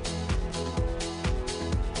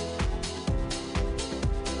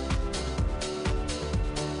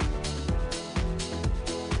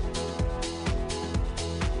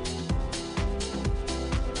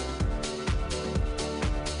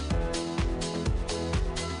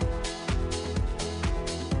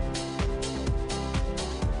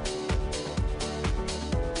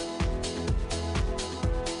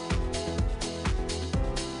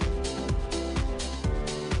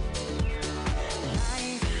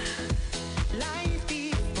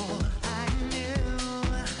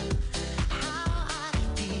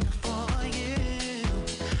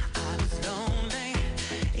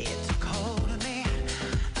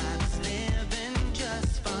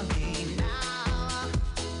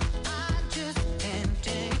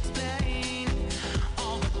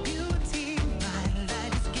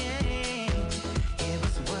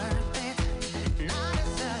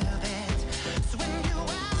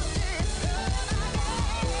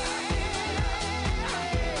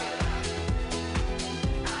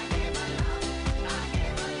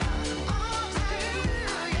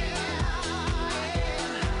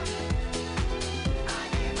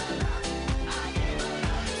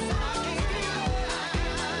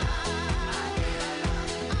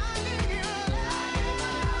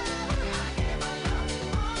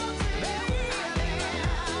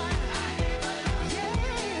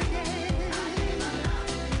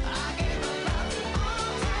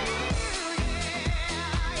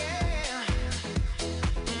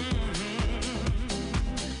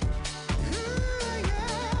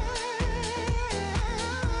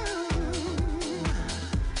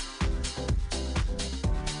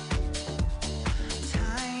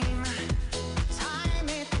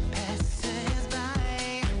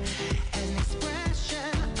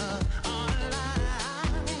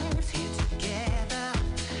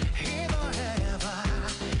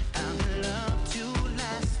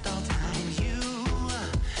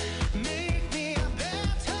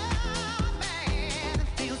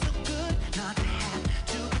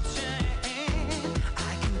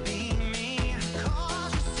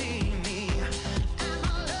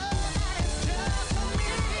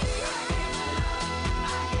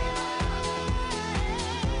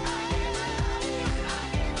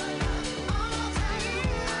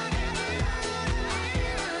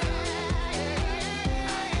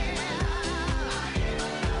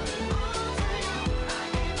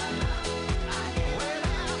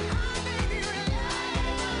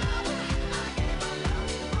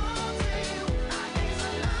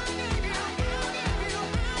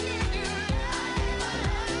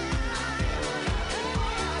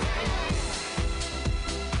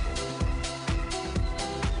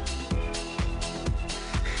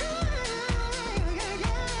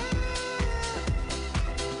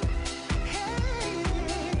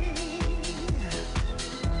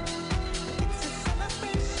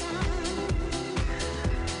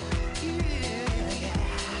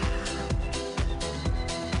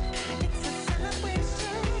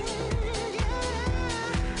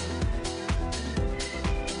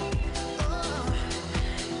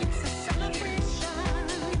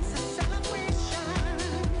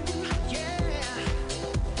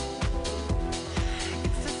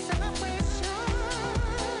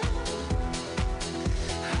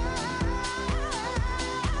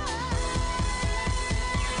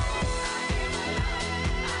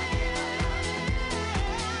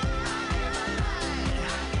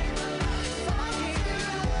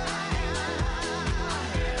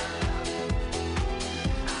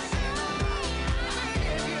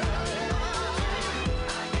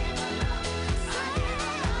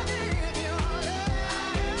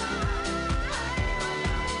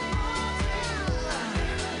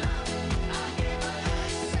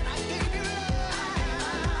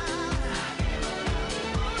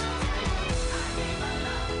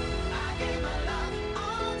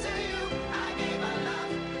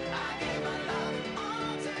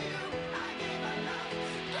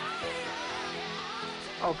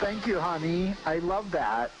 Oh, thank you, honey. I love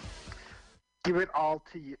that. Give it all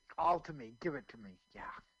to you, all to me. Give it to me. Yeah.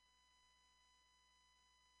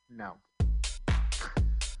 No.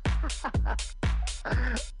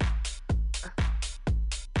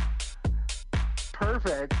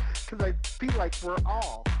 Perfect, because I feel like we're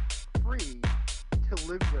all free to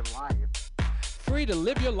live your life. Free to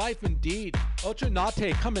live your life indeed. Ultra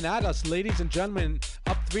Nate coming at us, ladies and gentlemen.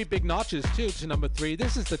 Up 3 big notches too to number 3.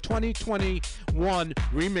 This is the 2021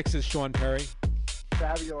 remixes, Sean Perry.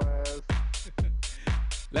 Fabulous.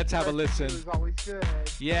 Let's have a listen. It was always good.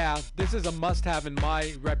 Yeah, this is a must-have in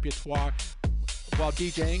my repertoire while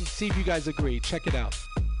DJing. See if you guys agree. Check it out.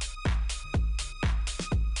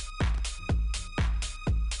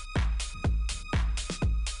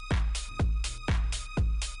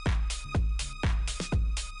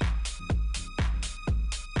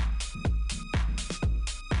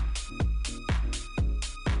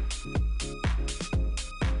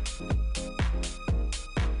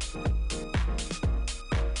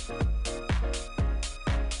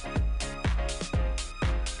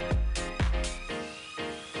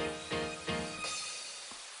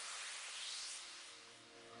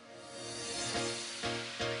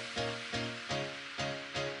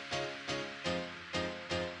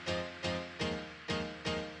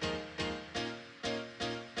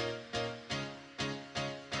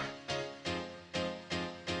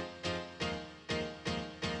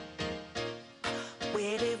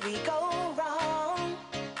 Where did we go wrong?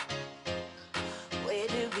 Where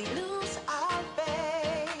did we lose our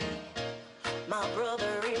faith? My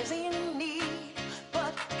brother is in need,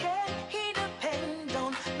 but can he depend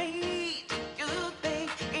on me? Do you think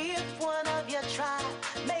if one of you tried,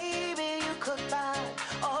 maybe you could find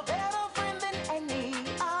a better friend than any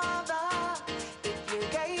other? If you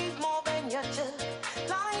gave more than you took,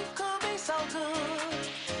 life could be so good.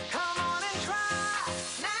 Come on and try.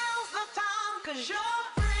 Now's the time, 'cause you're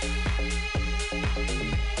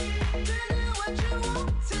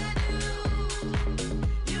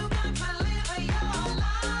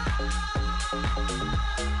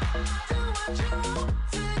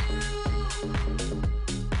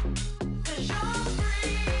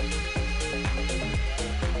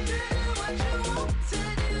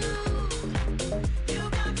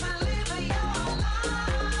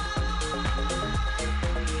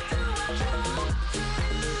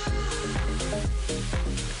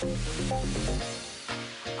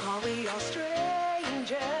Are we all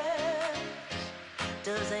strangers?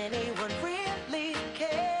 Does anyone really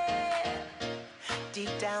care? Deep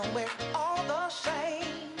down we're all the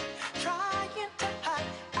same, trying to hide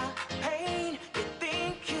our pain. You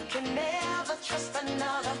think you can never trust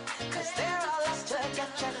another, 'cause there are lots to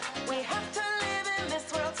get you. We have to live in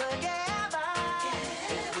this world together.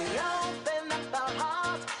 If we open up our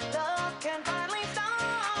hearts, love can finally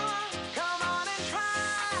start. Come on and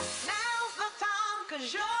try. Now's the time,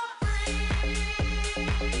 'cause you're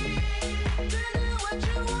what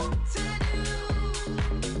you want to do.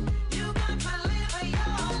 You got to live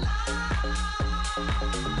your life.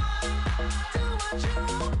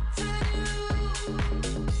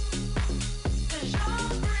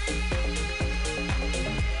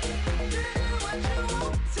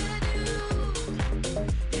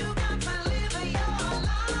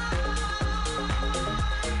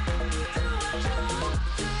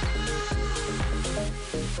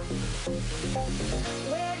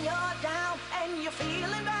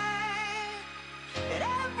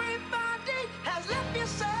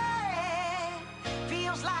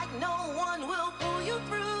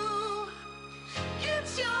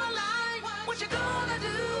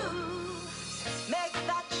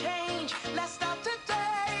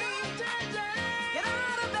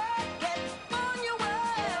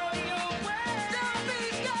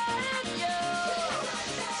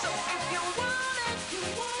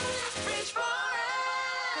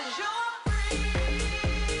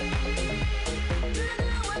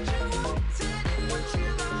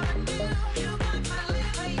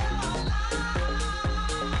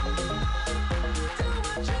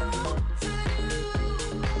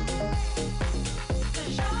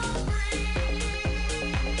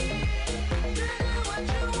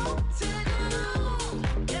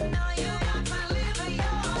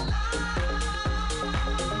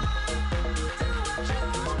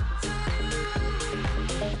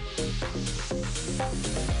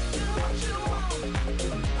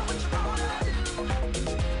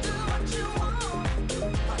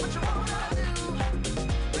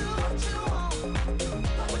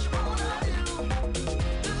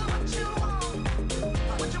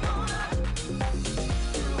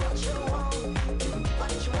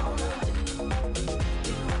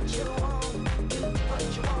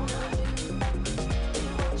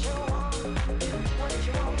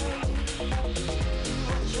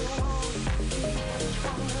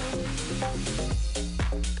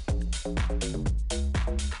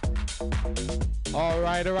 All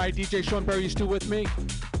right, DJ Sean Berry, you still with me?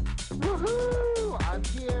 Woohoo! I'm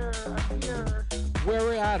here. Where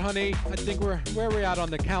we at, honey? I think where we at on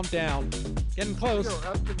the countdown? Getting close. We're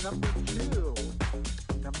up to number 2.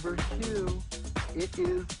 Number 2, it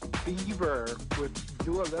is Fever with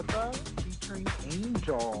Dua Lipa featuring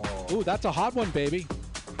Angel. Ooh, that's a hot one, baby.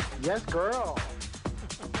 Yes, girl.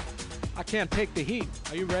 I can't take the heat.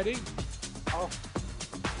 Are you ready? Oh,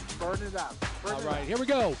 burn it up. All right, here we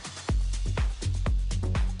go.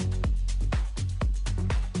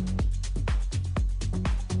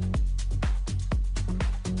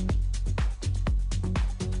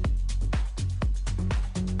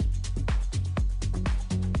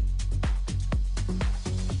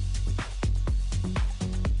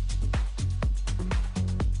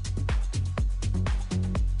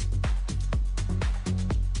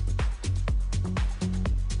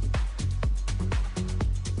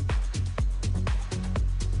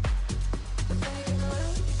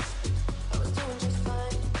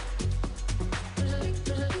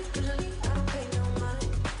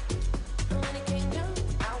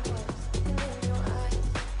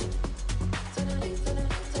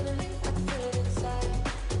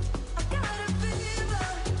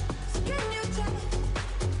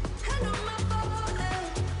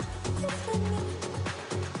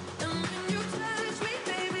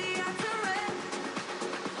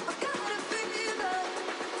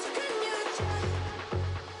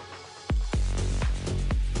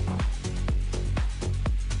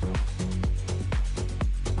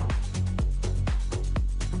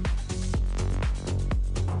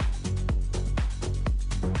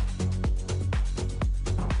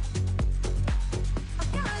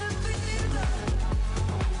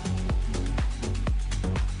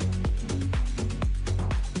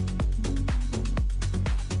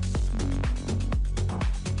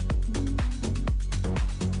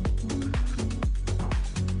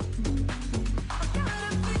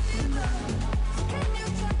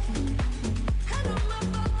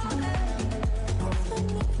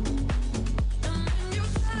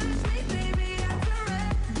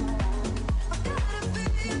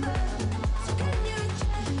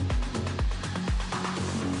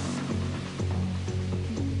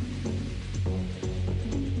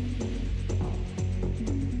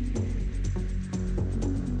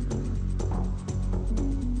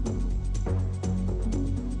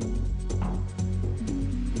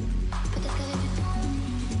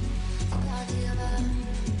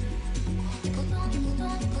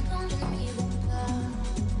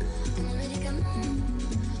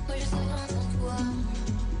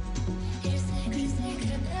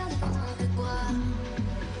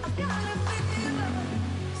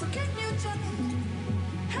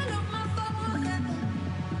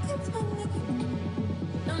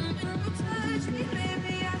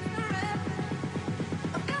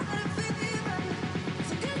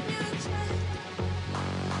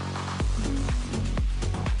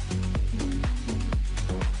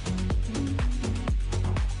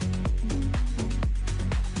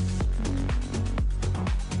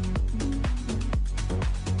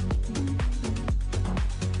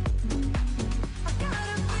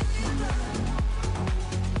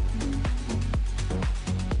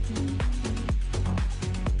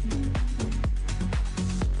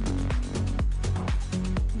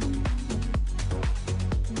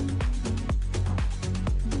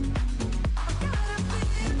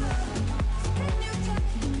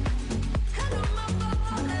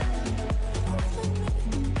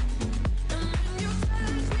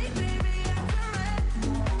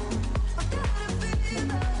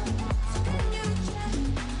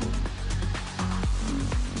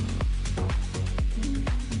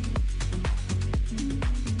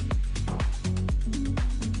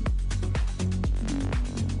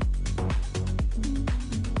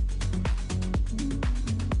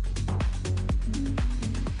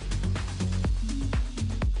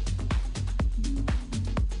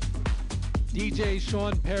 DJ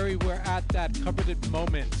Sean Perry, we're at that coveted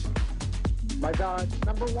moment. My God,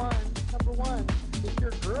 number one, is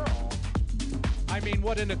your girl. I mean,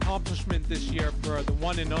 what an accomplishment this year for the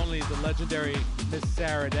one and only, the legendary Miss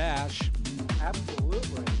Sarah Dash.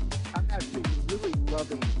 Absolutely. I'm actually really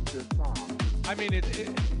loving this song. I mean,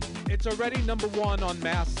 it's already number one on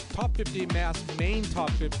Mass Top 50, Mass Main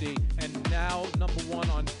Top 50, and now number one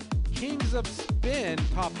on Kings of Spin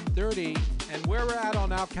Top 30. And where we're at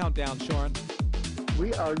on our countdown, Sean?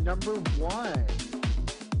 We are number one.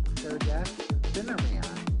 Sarah Dash and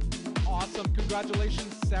Spinnerman. Awesome.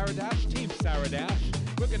 Congratulations, Sarah Dash. Team Sarah Dash.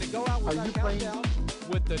 We're going to go out with our countdown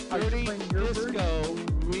with the Dirty Disco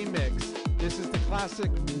remix. This is the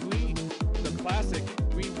classic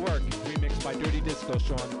Rework remix by by Dirty Disco,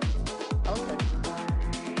 Sean. Okay.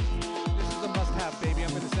 This is a must-have, baby. I'm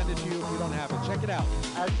going to send it to you if you don't have it. Check it out.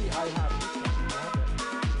 Actually, I have this one. I have it.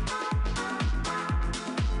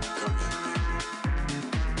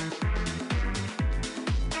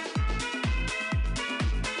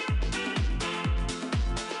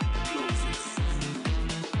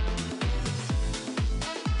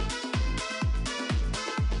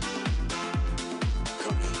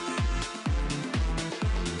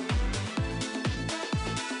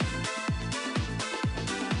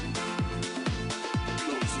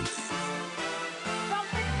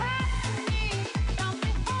 Something happened.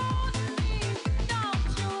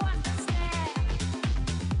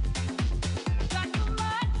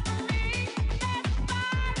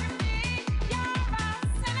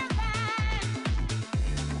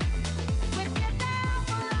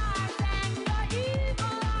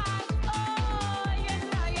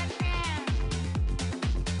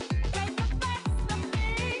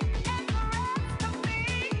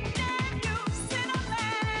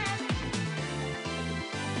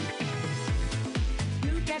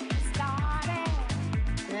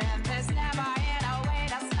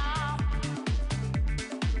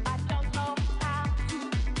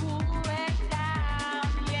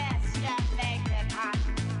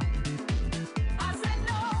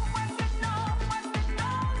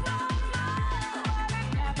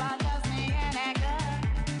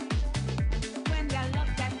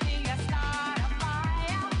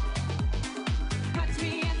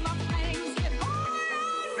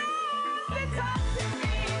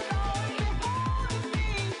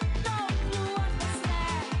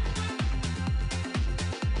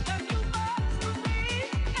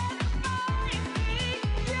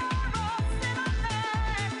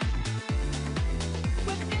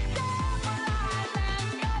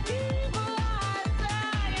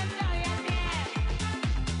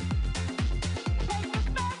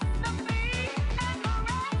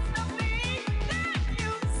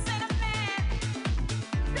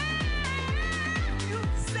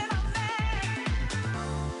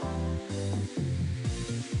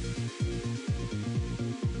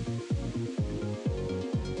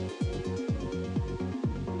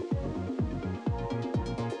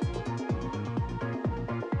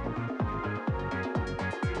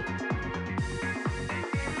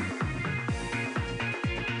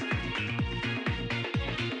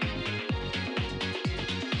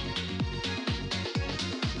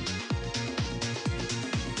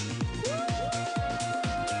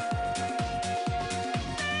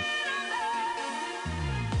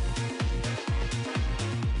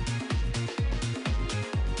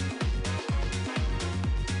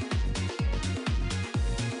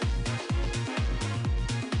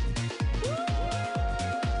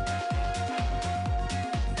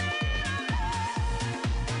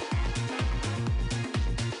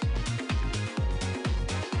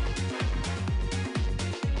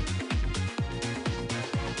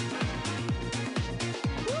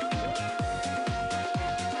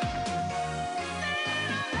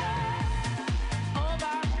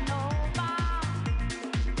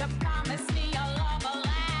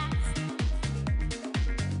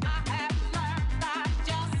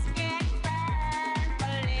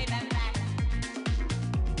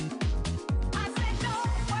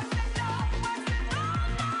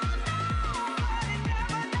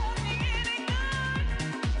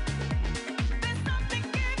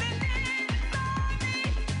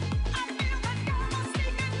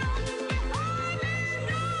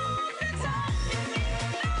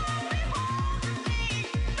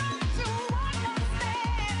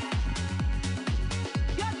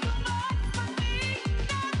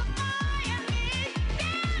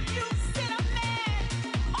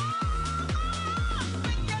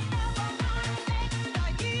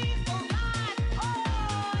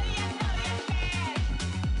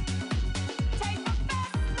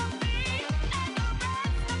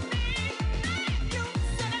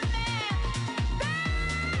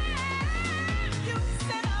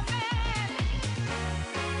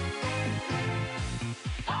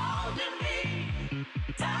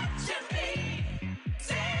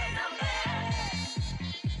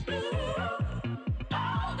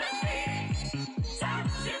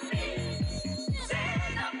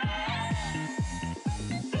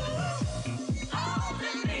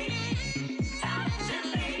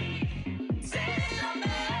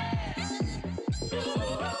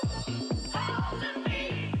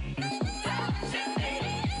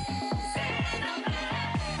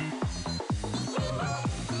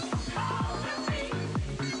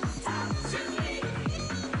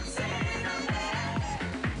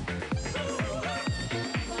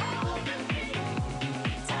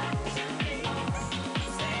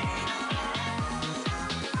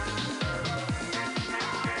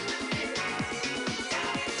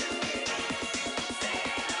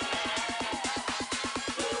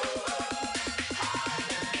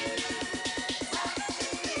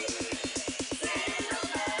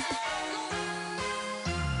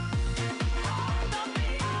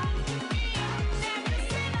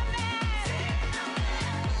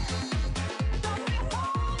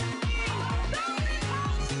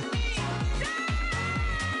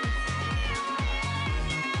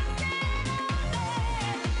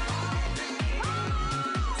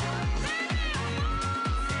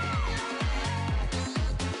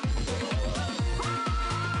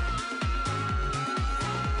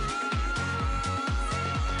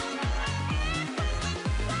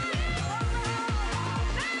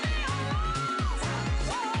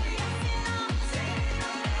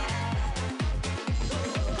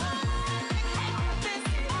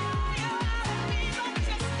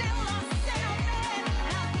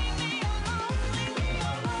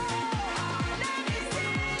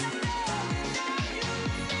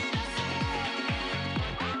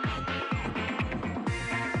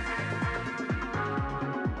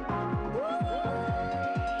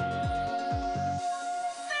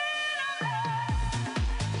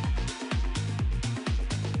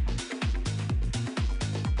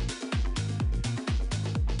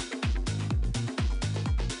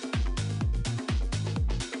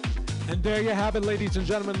 And there you have it, ladies and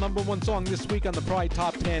gentlemen. Number one song this week on the Pride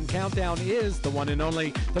Top 10 Countdown is the one and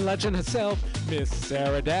only, the legend herself, Miss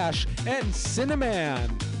Sarah Dash and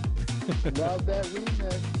Cinnamon. Love that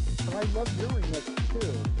remix. And I love your remix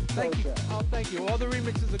too. Thank you. Oh, thank you. All the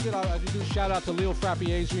remixes are good. I do shout out to Leo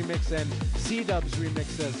Frappier's remix and C-Dub's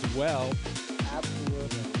remix as well.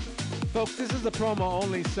 Absolutely. Folks, this is a promo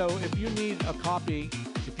only, so if you need a copy,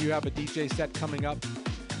 if you have a DJ set coming up,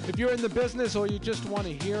 if you're in the business or you just want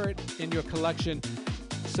to hear it in your collection,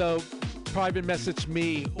 so private message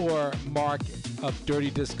me or Mark of Dirty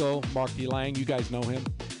Disco, Mark DeLang. You guys know him.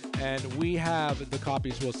 And we have the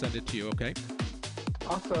copies. We'll send it to you, okay?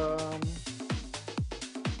 Awesome.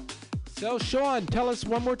 So, Sean, tell us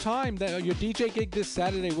one more time that your DJ gig this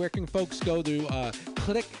Saturday. Where can folks go to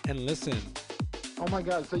click and listen? Oh my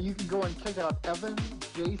God! So you can go and check out Evan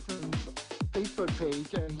Jason's Facebook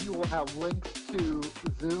page, and he will have links to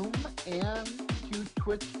Zoom and to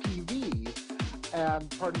Twitch TV. And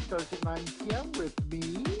party starts at 9 p.m. with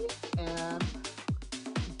me and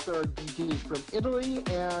there are DJs from Italy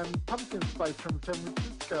and Pumpkin Spice from San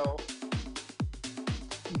Francisco.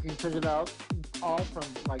 You can check it out all from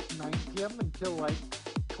like 9 p.m. until like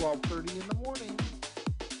 12:30 in the morning.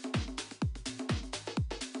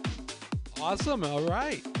 Awesome. All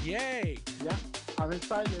right. Yay. Yeah, I'm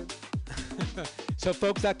excited. So,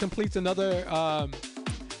 folks, that completes another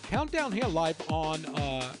countdown here live on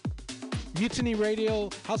Mutiny Radio,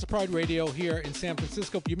 House of Pride Radio here in San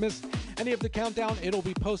Francisco. If you missed any of the countdown, it'll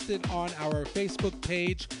be posted on our Facebook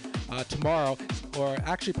page tomorrow, or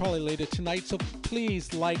actually probably later tonight. So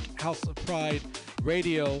please like House of Pride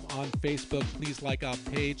Radio on Facebook. Please like our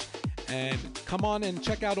page. And come on and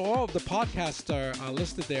check out all of the podcasts are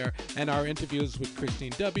listed there, and our interviews with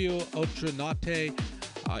Christine W., Ultra Nate,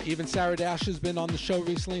 even Sarah Dash has been on the show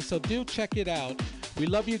recently, so do check it out. We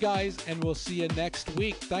love you guys, and we'll see you next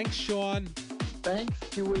week. Thanks, Sean. Thanks,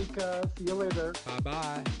 Kiwika. See you later.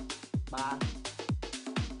 Bye-bye. Bye.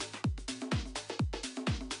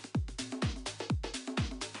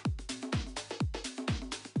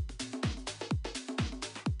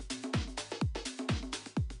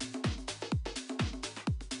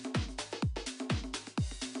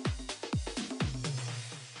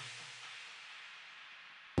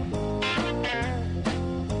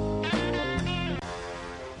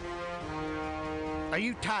 Are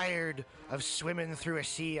you tired of swimming through a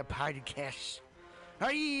sea of podcasts?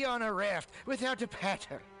 Are ye on a raft without a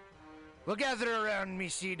paddle? Well, gather around me,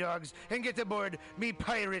 sea dogs, and get aboard me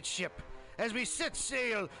pirate ship as we set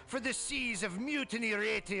sail for the seas of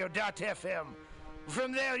MutinyRadio.fm.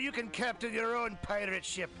 From there, you can captain your own pirate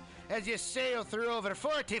ship as you sail through over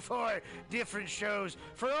 44 different shows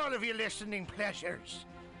for all of your listening pleasures.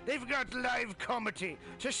 They've got live comedy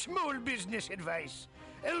to small business advice,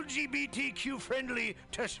 LGBTQ friendly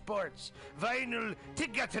to sports, vinyl to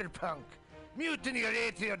gutter punk.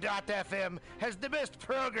 MutinyRadio.fm has the best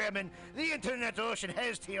programming the internet ocean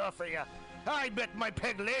has to offer you. I bet my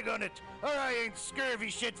peg leg on it, or I ain't scurvy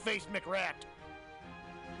shit-faced McRat.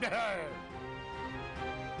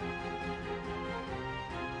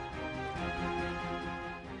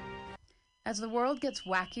 As the world gets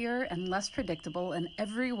wackier and less predictable in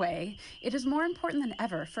every way, it is more important than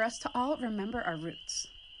ever for us to all remember our roots.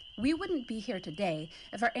 We wouldn't be here today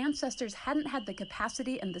if our ancestors hadn't had the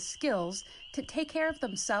capacity and the skills to take care of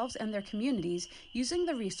themselves and their communities using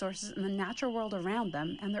the resources in the natural world around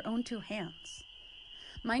them and their own two hands.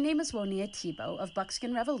 My name is Wonia Thibault of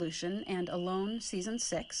Buckskin Revolution and Alone Season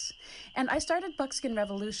 6, and I started Buckskin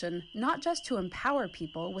Revolution not just to empower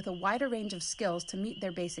people with a wider range of skills to meet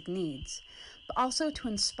their basic needs, but also to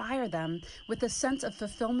inspire them with a sense of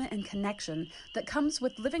fulfillment and connection that comes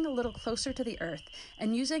with living a little closer to the earth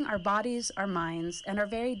and using our bodies, our minds, and our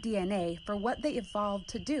very DNA for what they evolved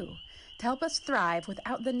to do, to help us thrive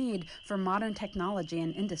without the need for modern technology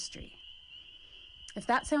and industry. If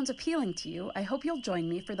that sounds appealing to you, I hope you'll join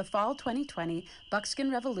me for the Fall 2020 Buckskin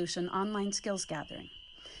Revolution Online Skills Gathering,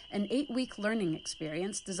 an 8-week learning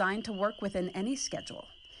experience designed to work within any schedule.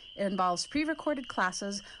 It involves pre-recorded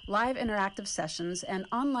classes, live interactive sessions, and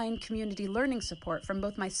online community learning support from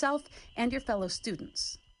both myself and your fellow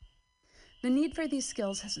students. The need for these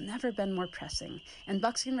skills has never been more pressing, and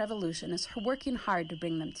Buckskin Revolution is working hard to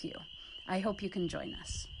bring them to you. I hope you can join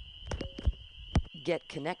us. Get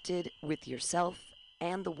connected with yourself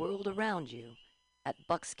and the world around you at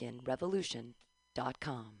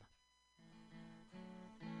buckskinrevolution.com.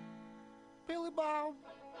 Billy Bob,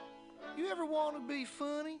 you ever want to be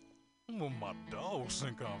funny? Well, my dogs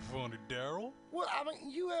think I'm funny, Daryl. Well, I mean,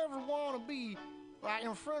 you ever want to be Like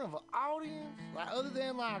in front of an audience? Like other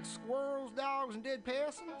than like squirrels, dogs, and dead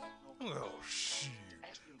persons? Oh, shit.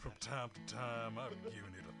 From time to time, I've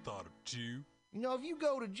given it a thought or two. You know, if you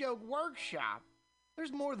go to Joke Workshop,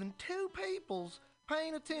 there's more than 2 peoples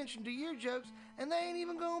paying attention to your jokes, and they ain't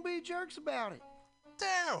even gonna be jerks about it.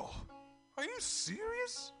 Daryl, are you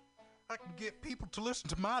serious? I can get people to listen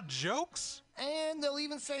to my jokes? And they'll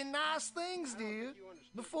even say nice things to you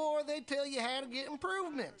before they tell you how to get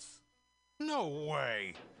improvements. No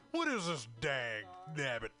way. What is this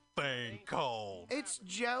dag-nabbit thing called? It's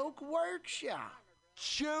Joke Workshop.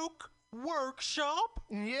 Joke Workshop?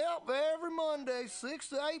 Yep, every Monday, 6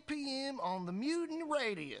 to 8 p.m. on the Mutiny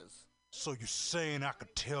Radios. So you're saying I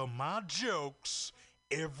could tell my jokes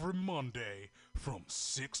every Monday from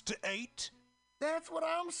 6 to 8? That's what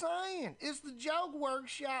I'm saying. It's the Joke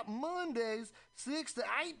Workshop Mondays, 6 to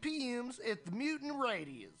 8 p.m. at the Mutiny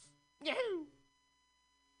Radios. Yahoo!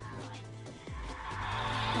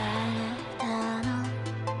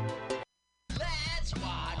 Let's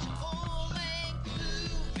watch a full-length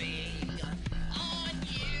movie on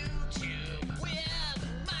YouTube with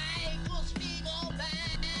Michael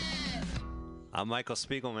Spiegelman. I'm Michael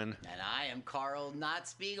Spiegelman. And I am Carl Not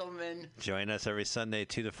Spiegelman. Join us every Sunday,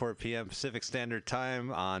 2 to 4 p.m. Pacific Standard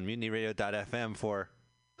Time on MutinyRadio.fm for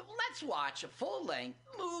Let's watch a full-length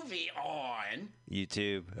movie on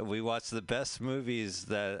YouTube. We watch the best movies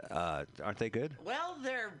that, aren't they good? Well,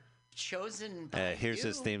 they're chosen by Here's you.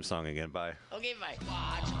 his theme song again. Bye. Okay, bye.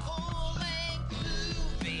 Watch a full-length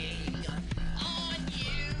movie on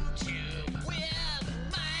YouTube with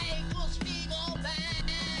Michael Spiegelman.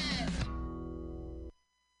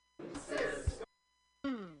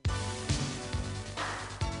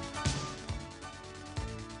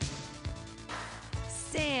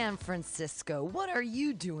 San Francisco, what are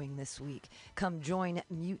you doing this week? Come join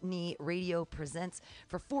Mutiny Radio Presents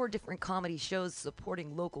for 4 different comedy shows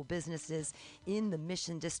supporting local businesses in the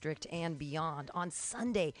Mission District and beyond. On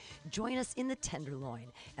Sunday, join us in the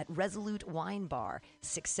Tenderloin at Resolute Wine Bar,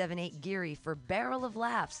 678 Geary for Barrel of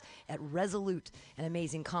Laughs at Resolute, an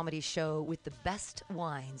amazing comedy show with the best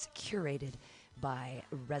wines curated by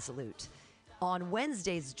Resolute. On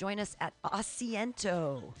Wednesdays, join us at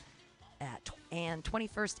Asiento at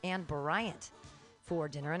 21st and Bryant for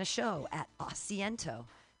dinner and a show at Asiento.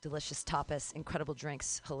 Delicious tapas, incredible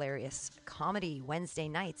drinks, hilarious comedy Wednesday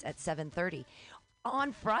nights at 7:30.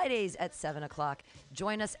 On Fridays at 7 o'clock,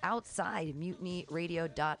 join us outside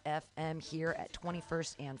MutinyRadio.fm here at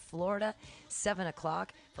 21st and Florida, 7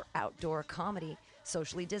 o'clock for outdoor comedy,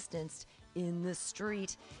 socially distanced in the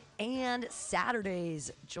street. And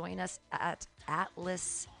Saturdays, join us at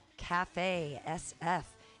Atlas Cafe SF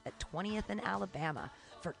at 20th and Alabama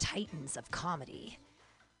for Titans of Comedy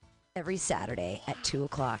every Saturday at 2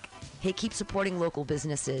 o'clock. Hey, keep supporting local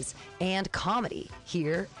businesses and comedy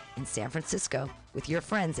here in San Francisco with your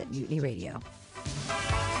friends at Mutiny Radio.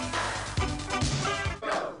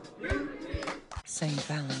 St.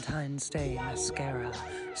 Valentine's Day Mascara,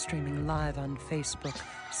 streaming live on Facebook,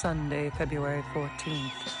 Sunday, February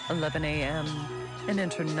 14th, 11 a.m. An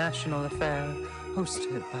international affair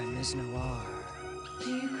hosted by Ms. Noir. Do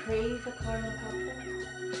you crave a carnal couple?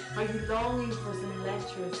 Are you longing for some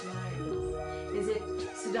lecherous lines? Is it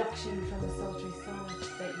seduction from a sultry sonnet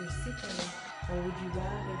that you're seeking? Or would you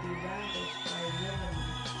rather be ravished by rhythm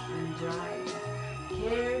and drive?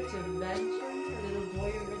 Care to venture a little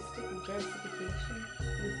voyeuristic versification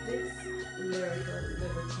with this lyrical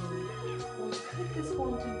libertine? Or could this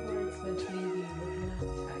haunting wordsmith leave you with an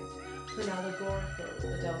appetite for an allegorical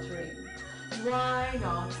adultery? Why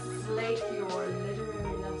not slake your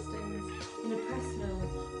literary lustings in a personal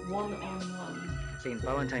one-on-one? St.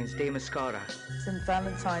 Valentine's Day Mascara. St.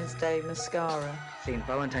 Valentine's Day Mascara. St.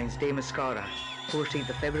 Valentine's Day Mascara. 14th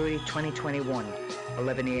of February 2021,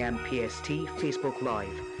 11 a.m. PST, Facebook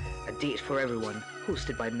Live. A date for everyone,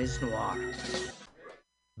 hosted by Ms. Noir.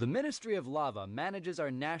 The Ministry of Lava manages our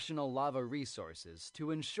national lava resources to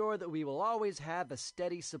ensure that we will always have a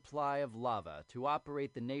steady supply of lava to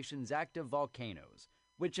operate the nation's active volcanoes,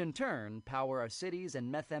 which in turn power our cities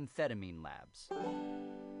and methamphetamine labs.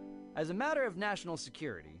 As a matter of national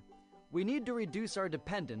security, we need to reduce our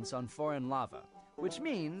dependence on foreign lava, which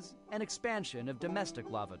means an expansion of domestic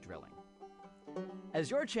lava drilling. As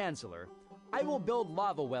your chancellor, I will build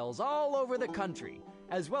lava wells all over the country,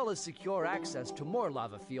 as well as secure access to more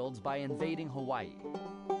lava fields by invading Hawaii.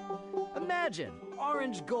 Imagine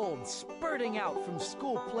orange gold spurting out from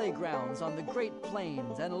school playgrounds on the Great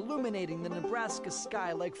Plains and illuminating the Nebraska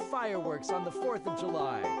sky like fireworks on the 4th of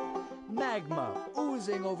July. Magma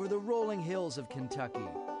oozing over the rolling hills of Kentucky.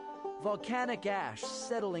 Volcanic ash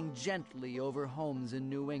settling gently over homes in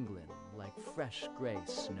New England like fresh gray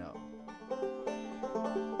snow.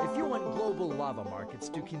 If you want global lava markets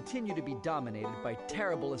to continue to be dominated by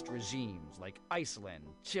terriblest regimes like Iceland,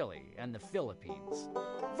 Chile, and the Philippines,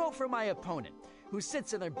 vote for my opponent, who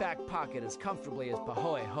sits in their back pocket as comfortably as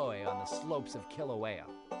Pahoehoe on the slopes of Kilauea.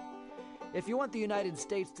 If you want the United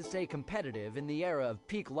States to stay competitive in the era of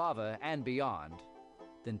peak lava and beyond,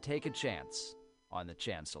 then take a chance on the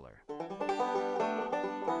Chancellor.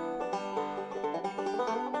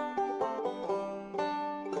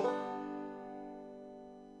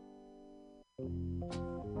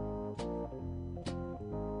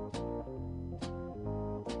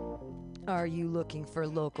 Are you looking for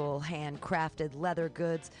local handcrafted leather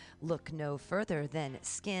goods? Look no further than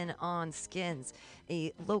Skin on Skins,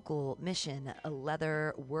 a local Mission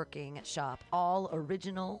leather working shop. All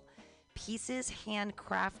original pieces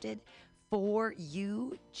handcrafted for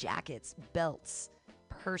you. Jackets, belts,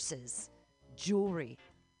 purses, jewelry,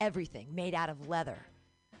 everything made out of leather.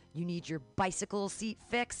 You need your bicycle seat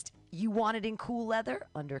fixed? You want it in cool leather?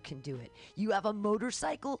 Under can do it. You have a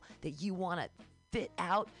motorcycle that you want to fit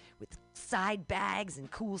out with side bags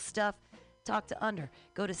and cool stuff? Talk to Under.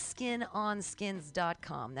 Go to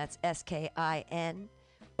skinonskins.com. That's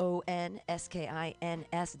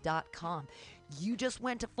SKINONSKINS.com. You just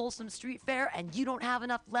went to Folsom Street Fair and you don't have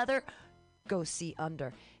enough leather? Go see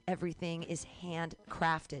Under. Everything is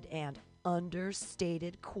handcrafted and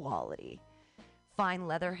understated quality. Fine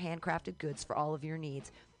leather, handcrafted goods for all of your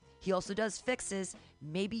needs. He also does fixes.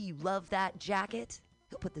 Maybe you love that jacket.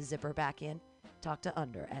 He'll put the zipper back in. Talk to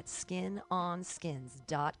Under at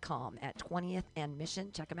skinonskins.com at 20th and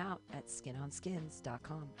Mission. Check him out at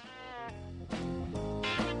skinonskins.com.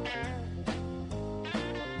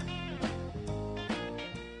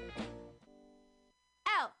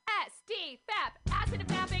 LSD, FAP, acid and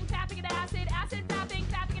fapping, fapping and acid, acid, fapping,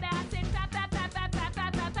 fapping and acid, fap, fap, fap, fap, fap,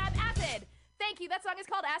 fap, fap, fap, acid. Thank you. That song is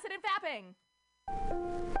called Acid and Fapping.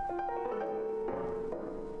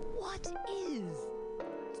 What is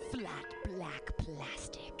flat black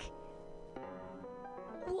plastic?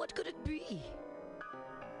 What could it be?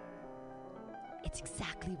 It's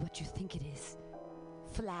exactly what you think it is.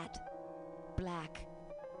 Flat black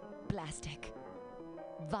plastic.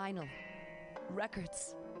 Vinyl.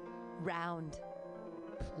 Records. Round.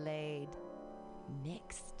 Played.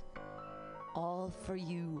 Mixed. All for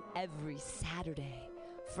you every Saturday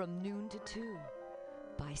from noon to 2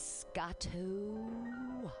 by Scotto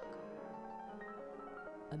Walker.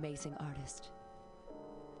 Amazing artist,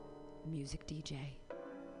 music DJ,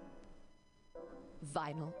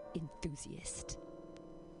 vinyl enthusiast.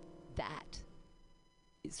 That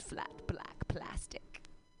is flat black plastic.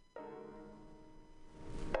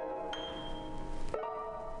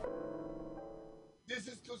 This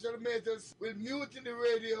is Tushar Matters with Mutiny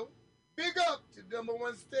Radio. Big up to the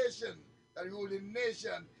 #1 station that rule the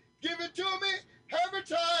nation. Give it to me every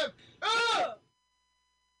time. Ah!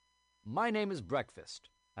 My name is Breakfast,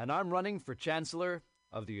 and I'm running for Chancellor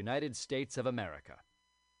of the United States of America.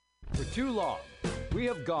 For too long, we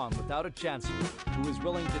have gone without a Chancellor who is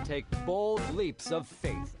willing to take bold leaps of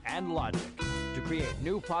faith and logic to create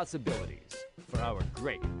new possibilities for our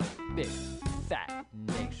great, big, fat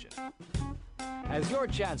nation. As your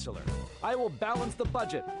Chancellor, I will balance the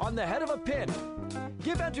budget on the head of a pin,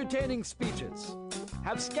 give entertaining speeches,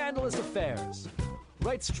 have scandalous affairs,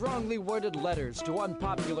 write strongly worded letters to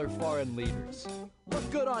unpopular foreign leaders,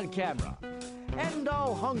 look good on camera, end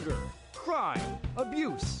all hunger, crime,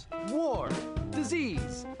 abuse, war,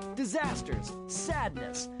 disease, disasters,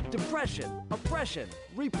 sadness, depression, oppression,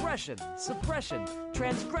 repression, suppression,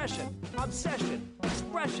 transgression, obsession,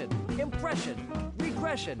 expression, impression,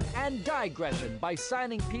 regression, and digression by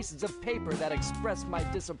signing pieces of paper that express my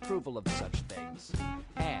disapproval of such things,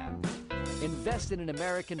 and invest in an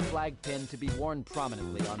American flag pin to be worn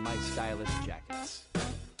prominently on my stylish jackets.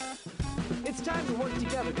 It's time to work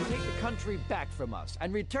together to take the country back from us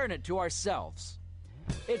and return it to ourselves.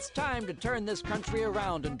 It's time to turn this country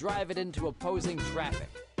around and drive it into opposing traffic.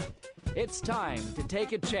 It's time to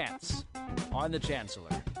take a chance on the Chancellor.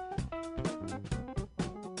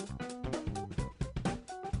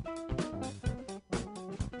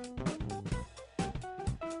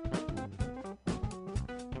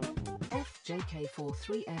 FJK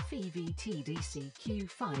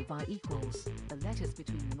 443FEVTDCQ5I equals. The letters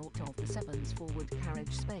between the 0 of the 7's forward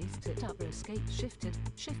carriage space to upper escape shifted,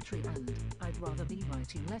 shift tree and. I'd rather be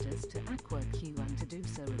writing letters to Aqua Q, and to do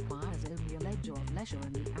so requires only a ledger of leisure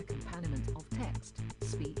and the accompaniment of text,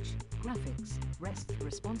 speech, graphics, rest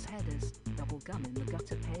response headers, double gum in the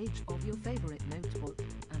gutter page of your favorite notebook,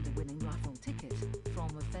 and a winning raffle ticket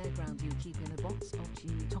from a fairground you keep in a box of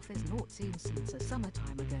chewy toffees not seen since a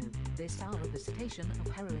summertime ago. This hour visitation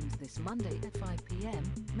of heroines this Monday at 5 p.m.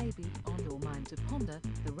 may be on your mind to ponder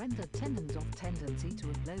the rendered tendons of tendency to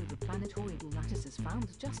upload the planetoidal lattices found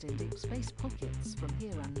just in deep space pockets. From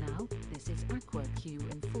here and now, this is Aqua Q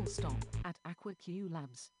in full stop at Aqua Q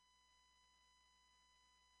Labs.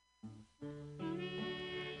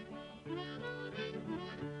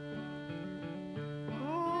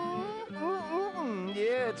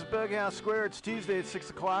 Yeah, it's Bughouse Square. It's Tuesday at 6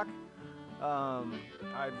 o'clock.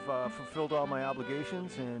 I've fulfilled all my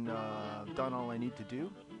obligations and done all I need to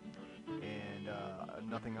do, and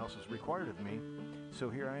nothing else is required of me. So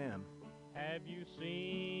here I am. Have you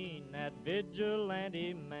seen that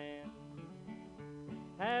vigilante man?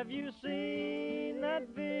 Have you seen that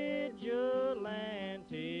vigilante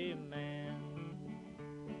man?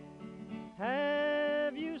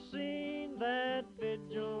 Have you seen that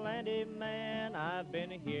vigilante man? I've been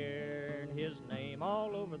hearing his name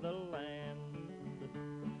all over the land.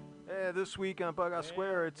 This week on Bughouse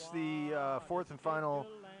Square, it's the fourth and final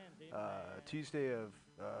Tuesday of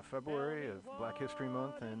February of Black History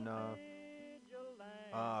Month, and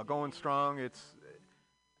going strong. It's,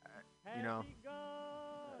 you know,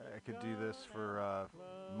 I could do this for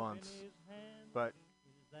months, but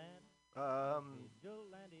I don't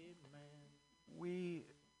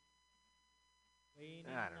know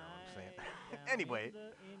what I'm saying. Anyway,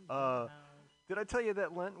 did I tell you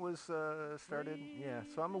that Lent was started? Yeah,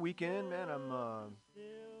 so I'm a week in, man. I'm, of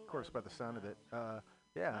course, by the sound of it,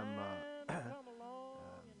 yeah, I'm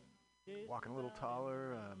walking a little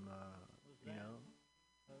taller. I'm, you know,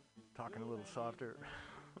 talking a little softer.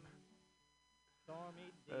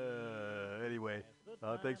 Anyway,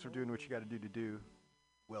 thanks for doing what you got to do.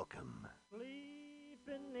 Welcome.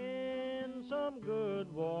 Sleeping in some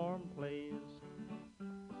good warm place.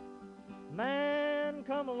 Man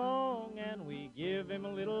come along and we give him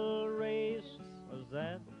a little race. Was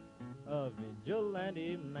that a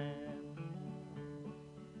vigilante man?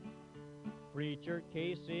 Preacher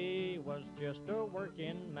Casey was just a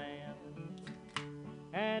working man,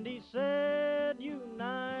 and he said,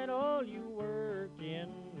 unite all you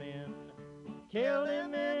working men. Kill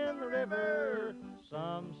him in the river.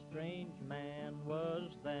 Some strange man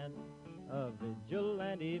was that, a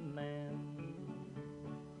vigilante man.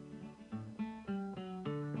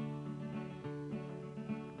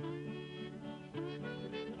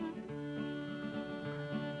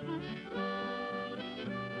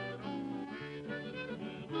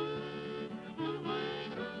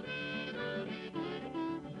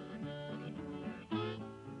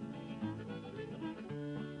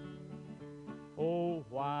 Oh,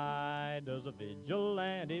 why does a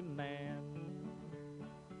vigilante man,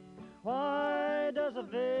 why does a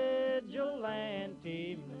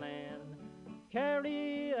vigilante man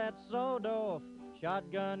carry that sawed-off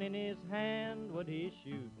shotgun in his hand? Would he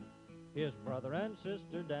shoot his brother and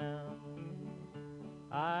sister down?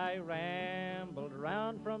 I rambled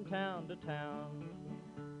around from town to town.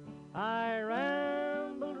 I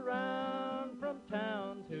rambled around from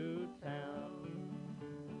town to town,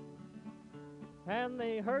 and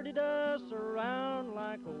they herded us around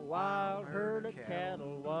like a wild herd of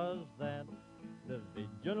cattle. Was that the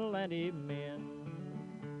vigilante men?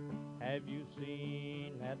 Have you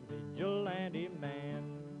seen that vigilante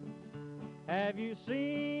man? Have you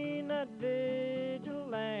seen that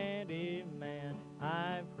vigilante man?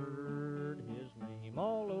 I've heard his name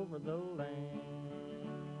all over the land.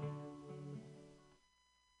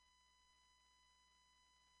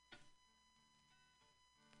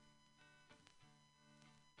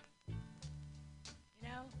 You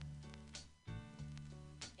know,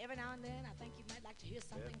 every now and then I think you might like to hear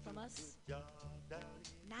something from us.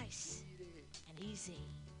 Nice and easy.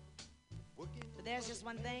 But there's just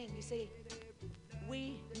one thing, you see,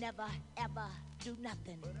 we never ever do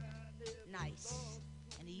nothing nice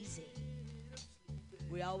and easy.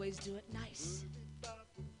 We always do it nice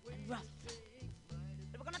and rough.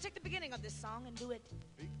 But we're gonna take the beginning of this song and do it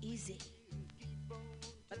easy.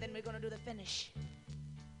 But then we're gonna do the finish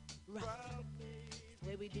rough, the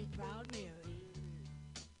way we do Proud Mary.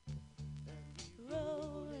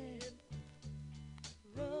 Rolling,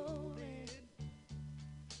 rolling,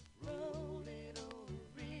 rolling on the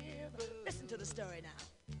river. Listen to the story now.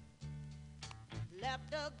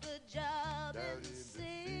 left a good job in the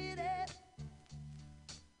city,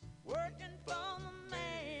 working for the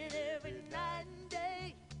man every night and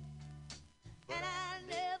day. And I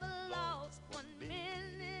never lost 1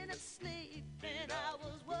 minute of sleep, and I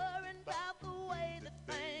was worried about the way that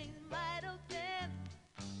things might have been.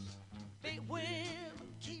 Big wheel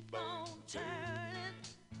keep on turning,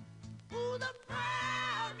 ooh, the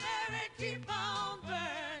proud Mary keep on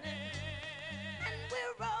burning, and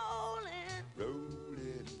we're rolling,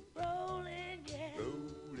 rolling, rolling, yeah,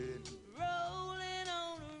 rolling,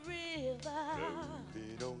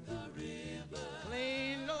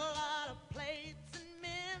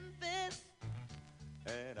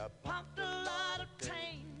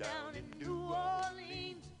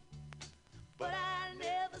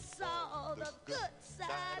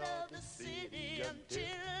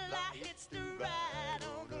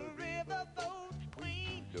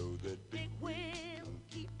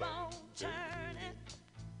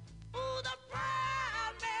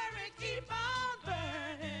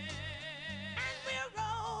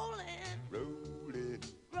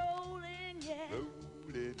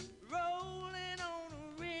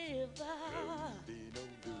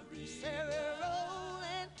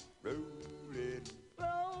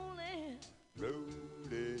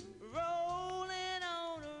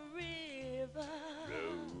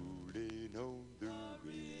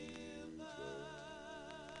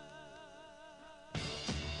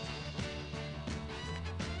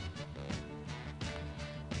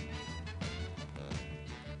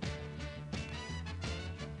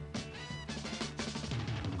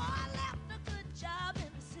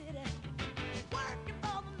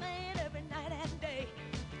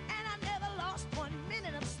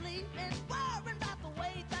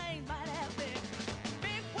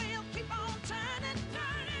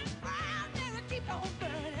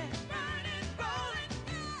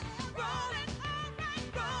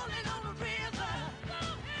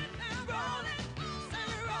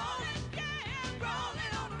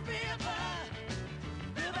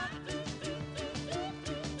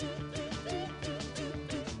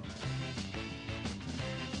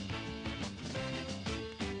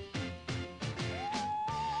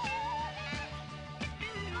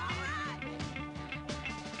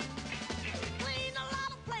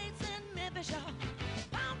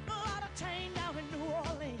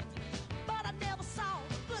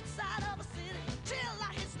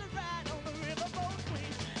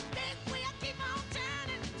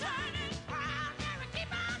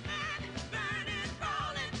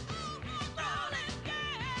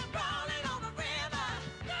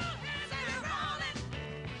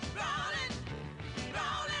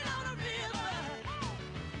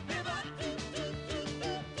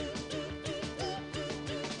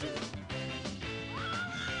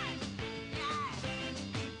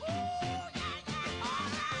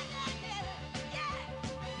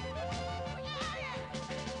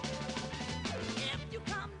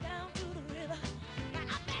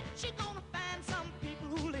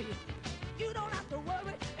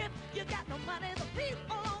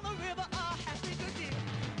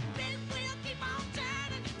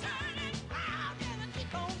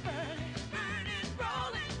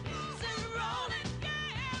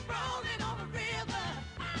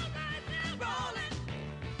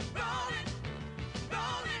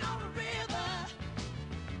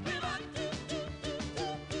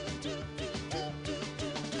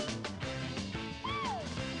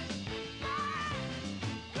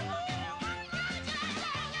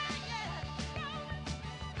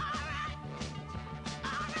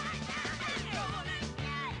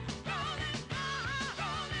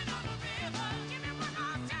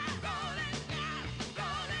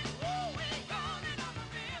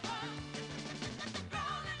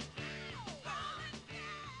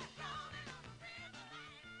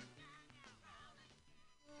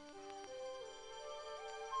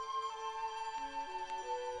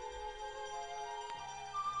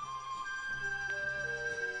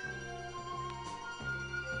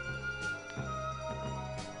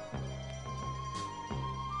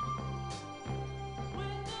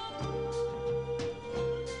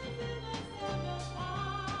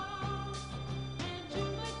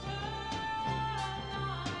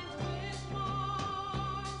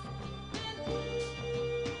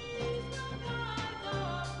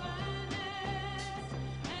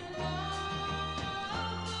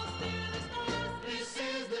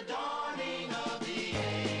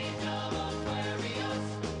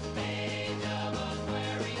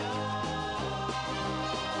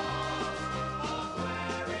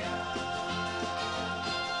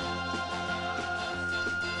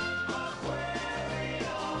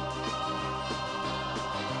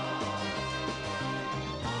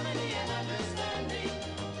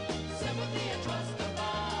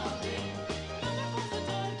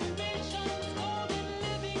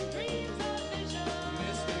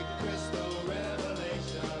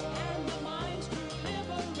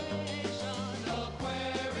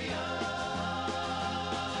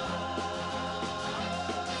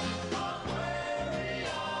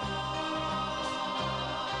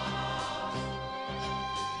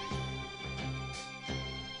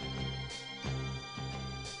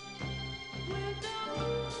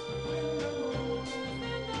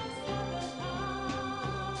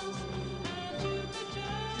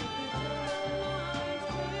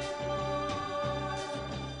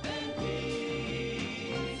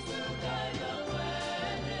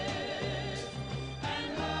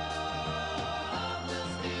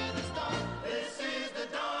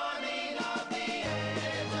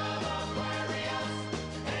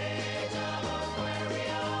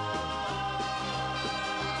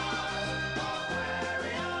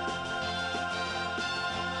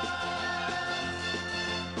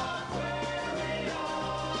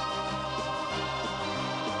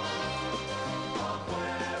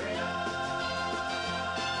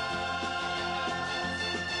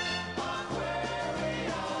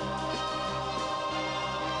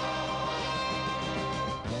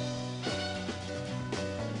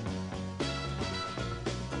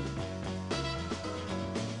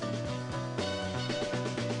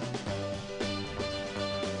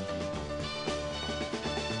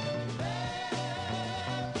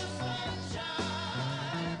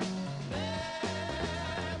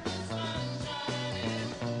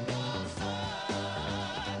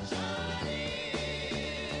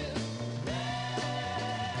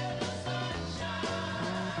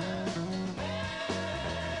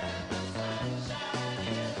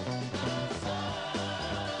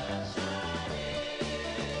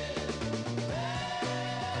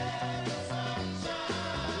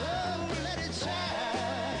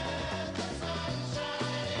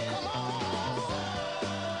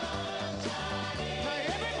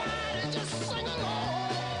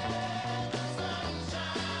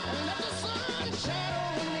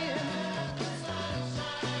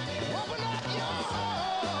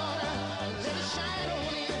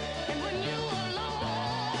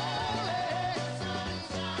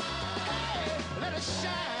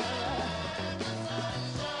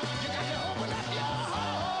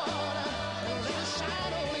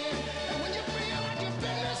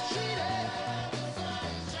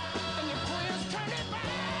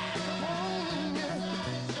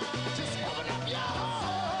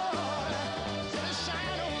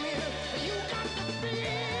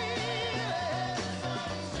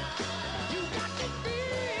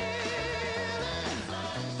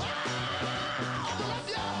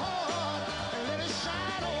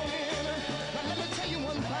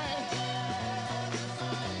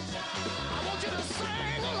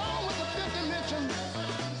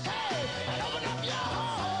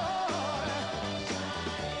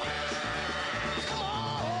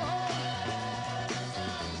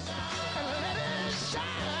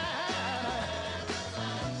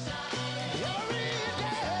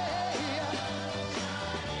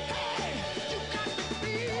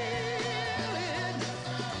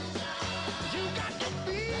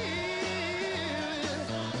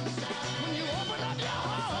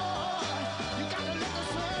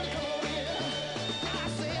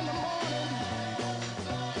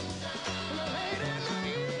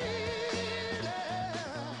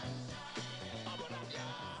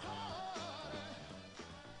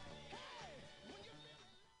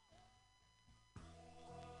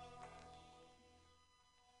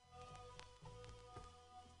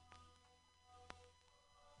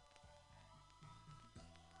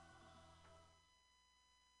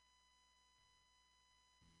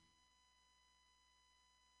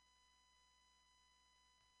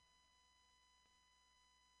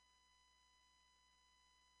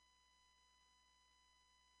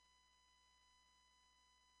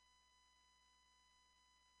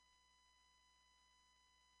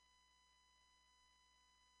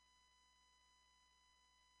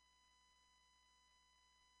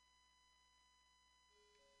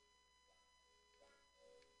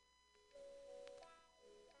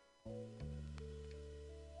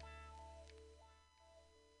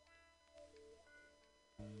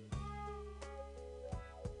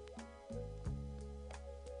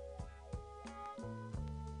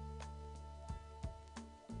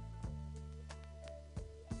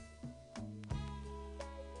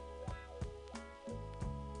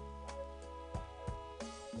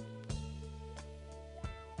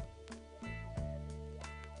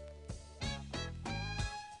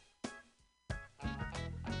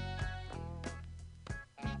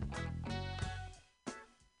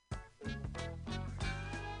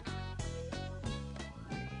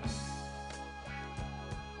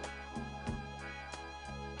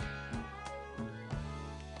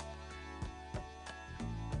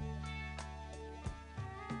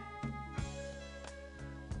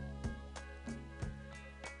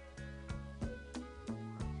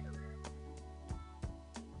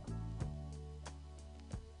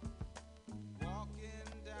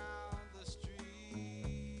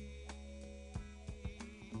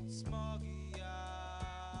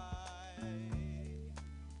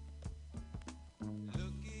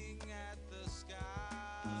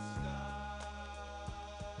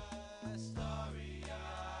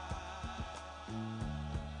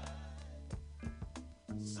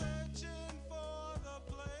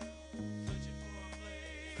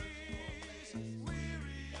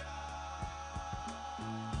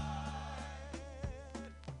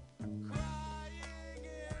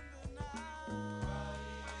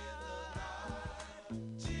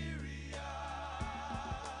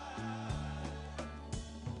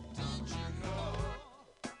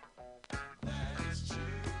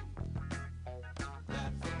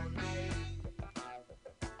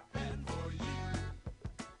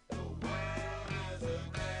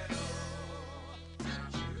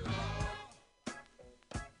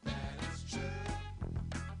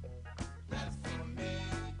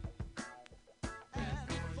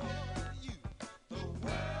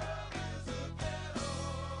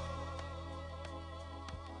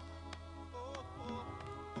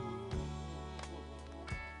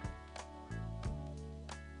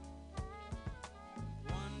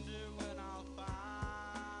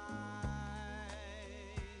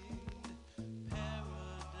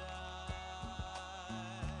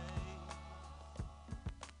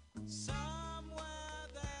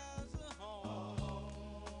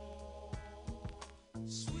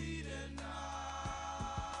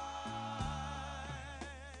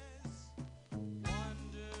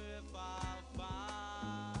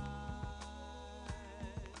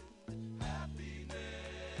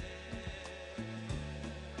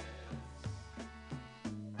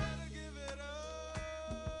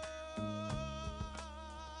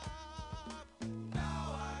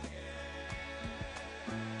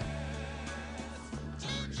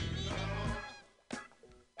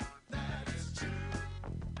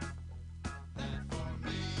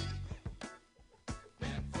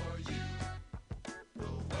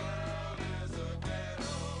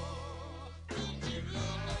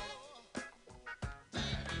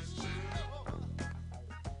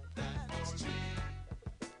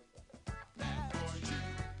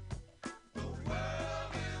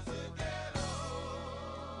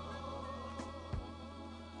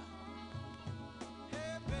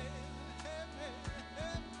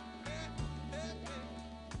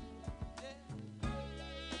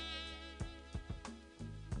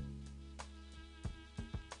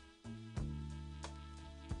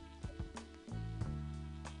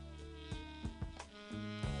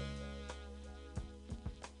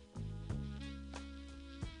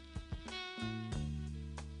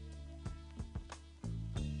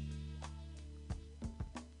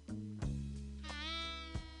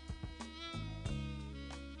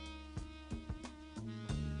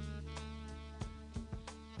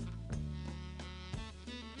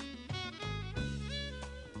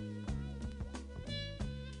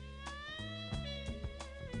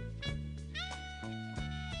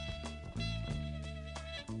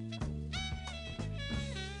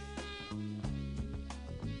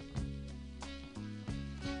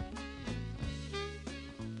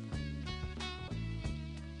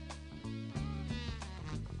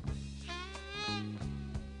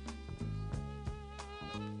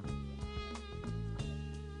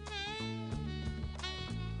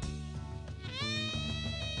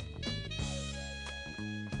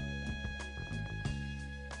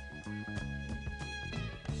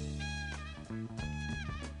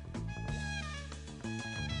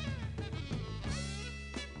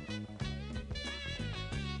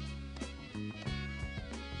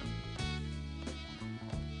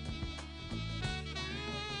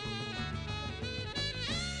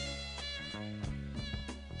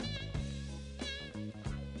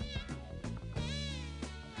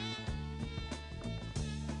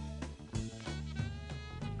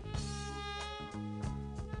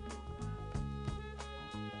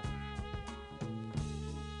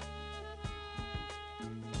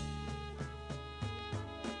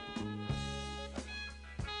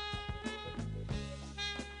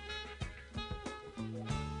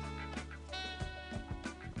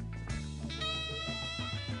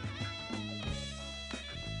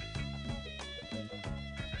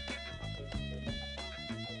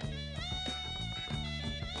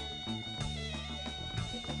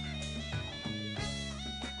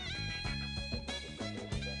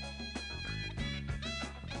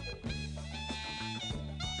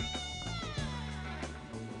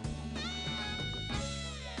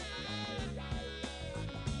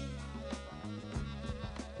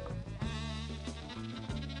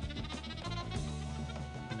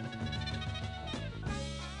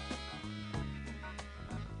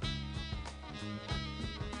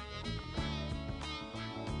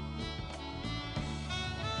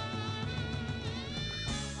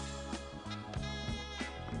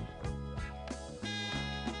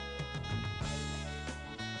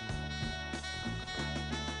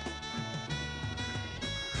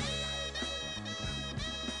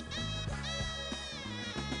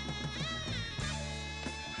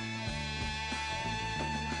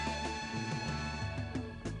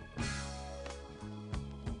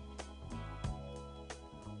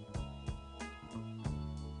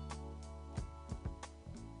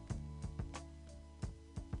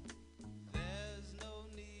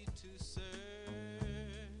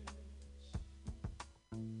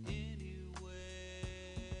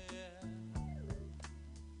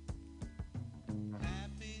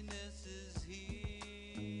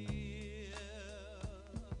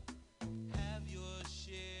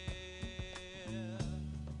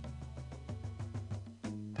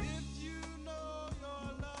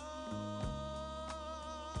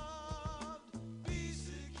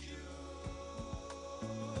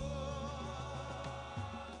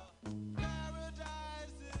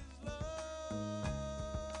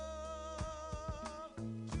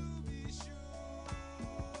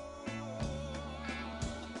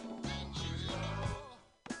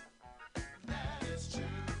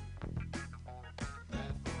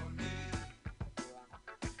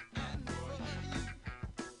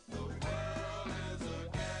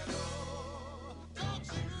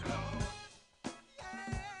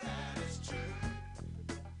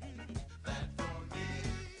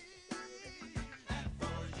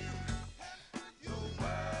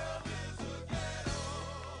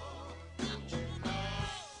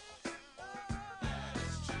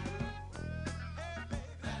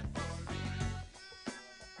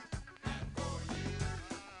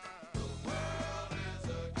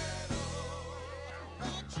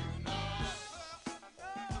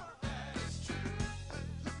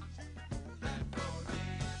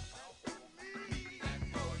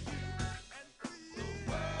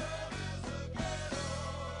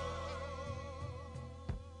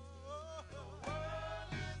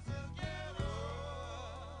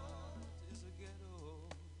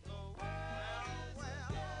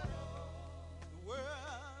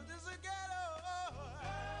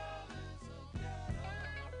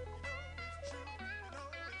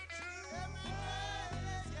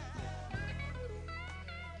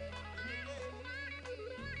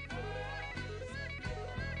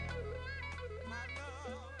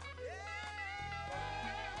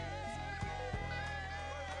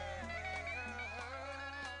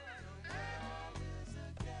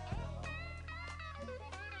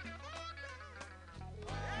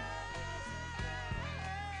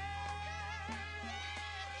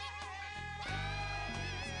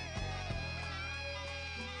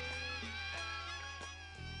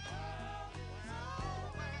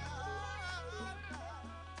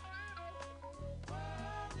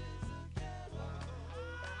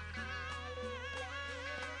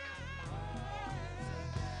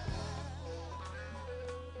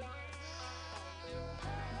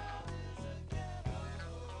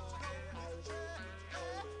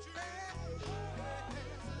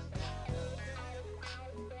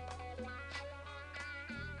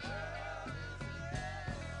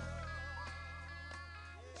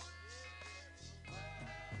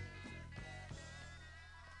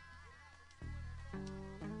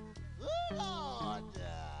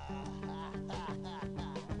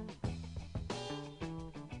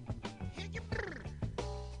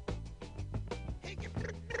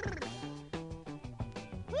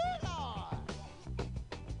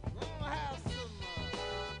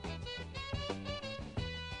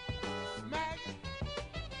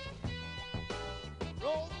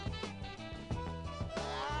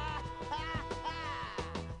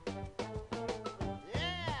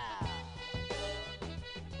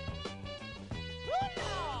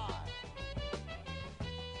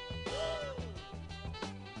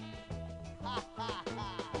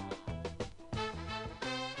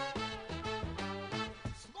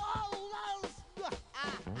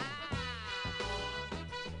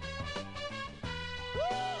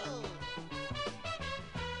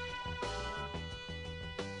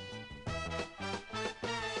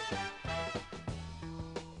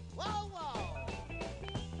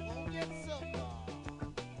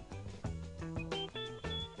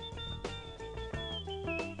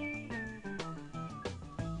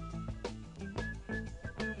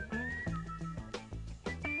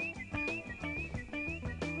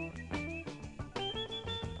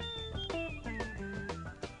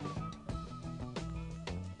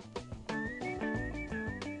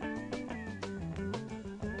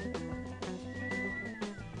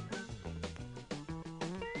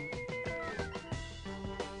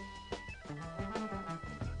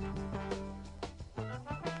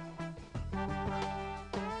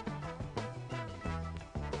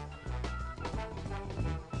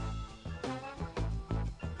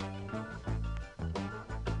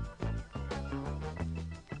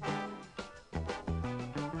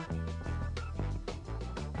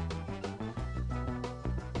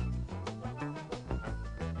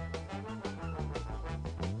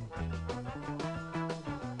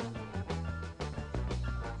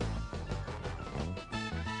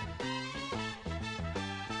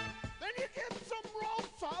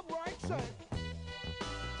 say?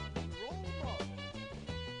 Roll on.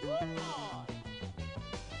 Roll on.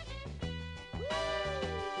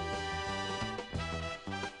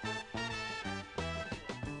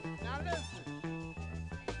 Now listen.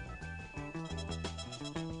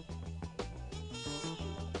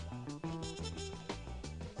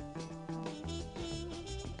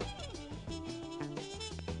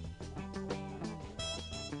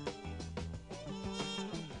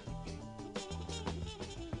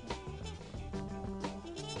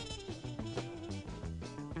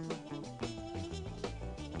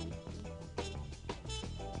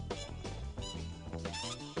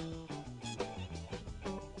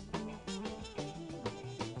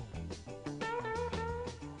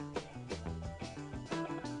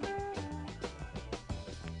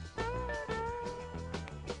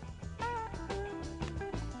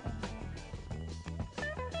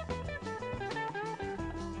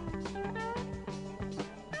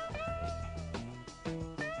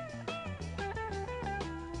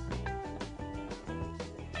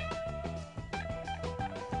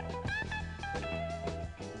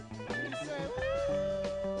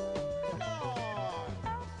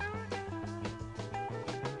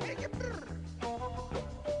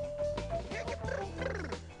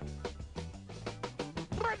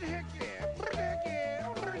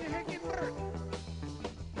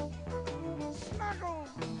 Snuggle,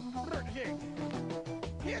 Bert Hick.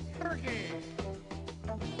 Hit Berkey.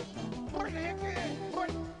 Bert Hick,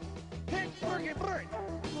 Bert Hick, Berkey, Bert.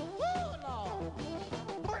 Woo, Lord.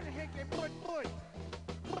 Bert Hick, Bert, Bert.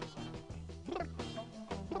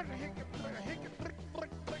 Bert Hick, Bert Hick, Bert,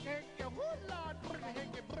 Bert, Bert Hick. Woo, Lord, Bert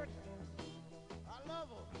Hick, Bert. I love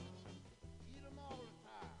them. Eat them all the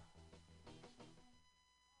time.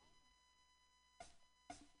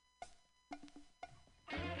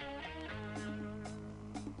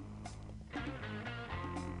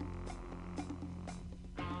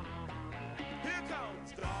 Here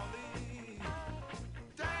comes Dolly,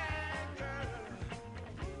 dang girl.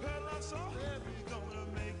 Her love so heavy, gonna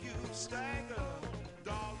make you stagger.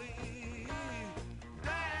 Dolly,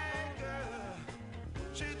 dang girl.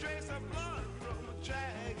 She drinks her blood from a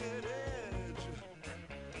jagged edge.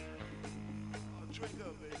 Oh, drink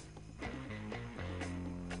up, baby.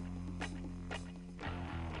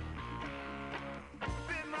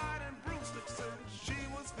 Been riding broomsticks since she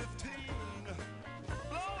was 15.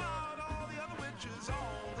 Blow out all the other witches on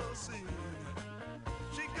the scene.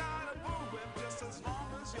 She got a bullwhip just as long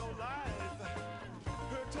as your life.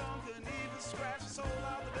 Her tongue can even scratch the soul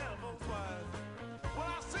out the devil's wife. Well,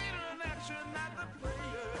 I seen her in action at the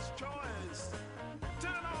Player's Choice,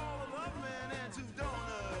 turn all the love men into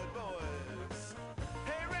donut boys.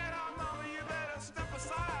 Hey, Red Hot Mama, you better step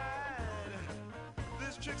aside.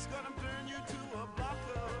 This chick's gonna turn you to a block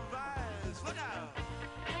of ice. Look out!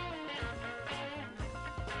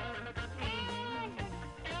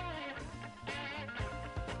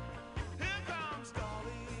 Here comes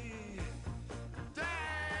Dolly,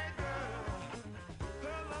 dang girl.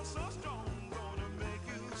 Her love so strong, gonna make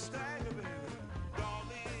you stagger, baby.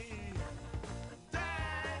 Dolly,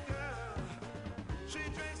 dang girl. She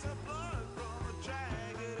drinks her blood from a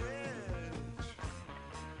jagged edge.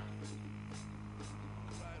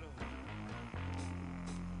 Right on.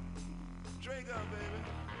 Drink up, baby.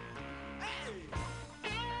 Hey!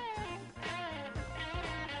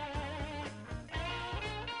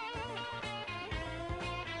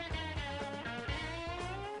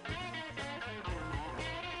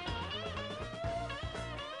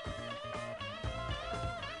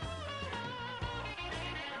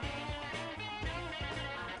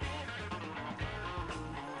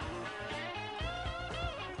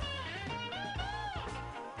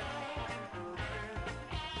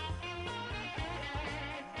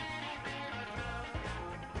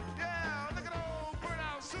 Yeah, look at old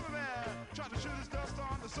burnout Superman trying to shoot his dust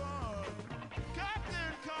on the sun.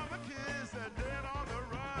 Captain Comic is dead on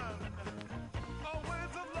the run.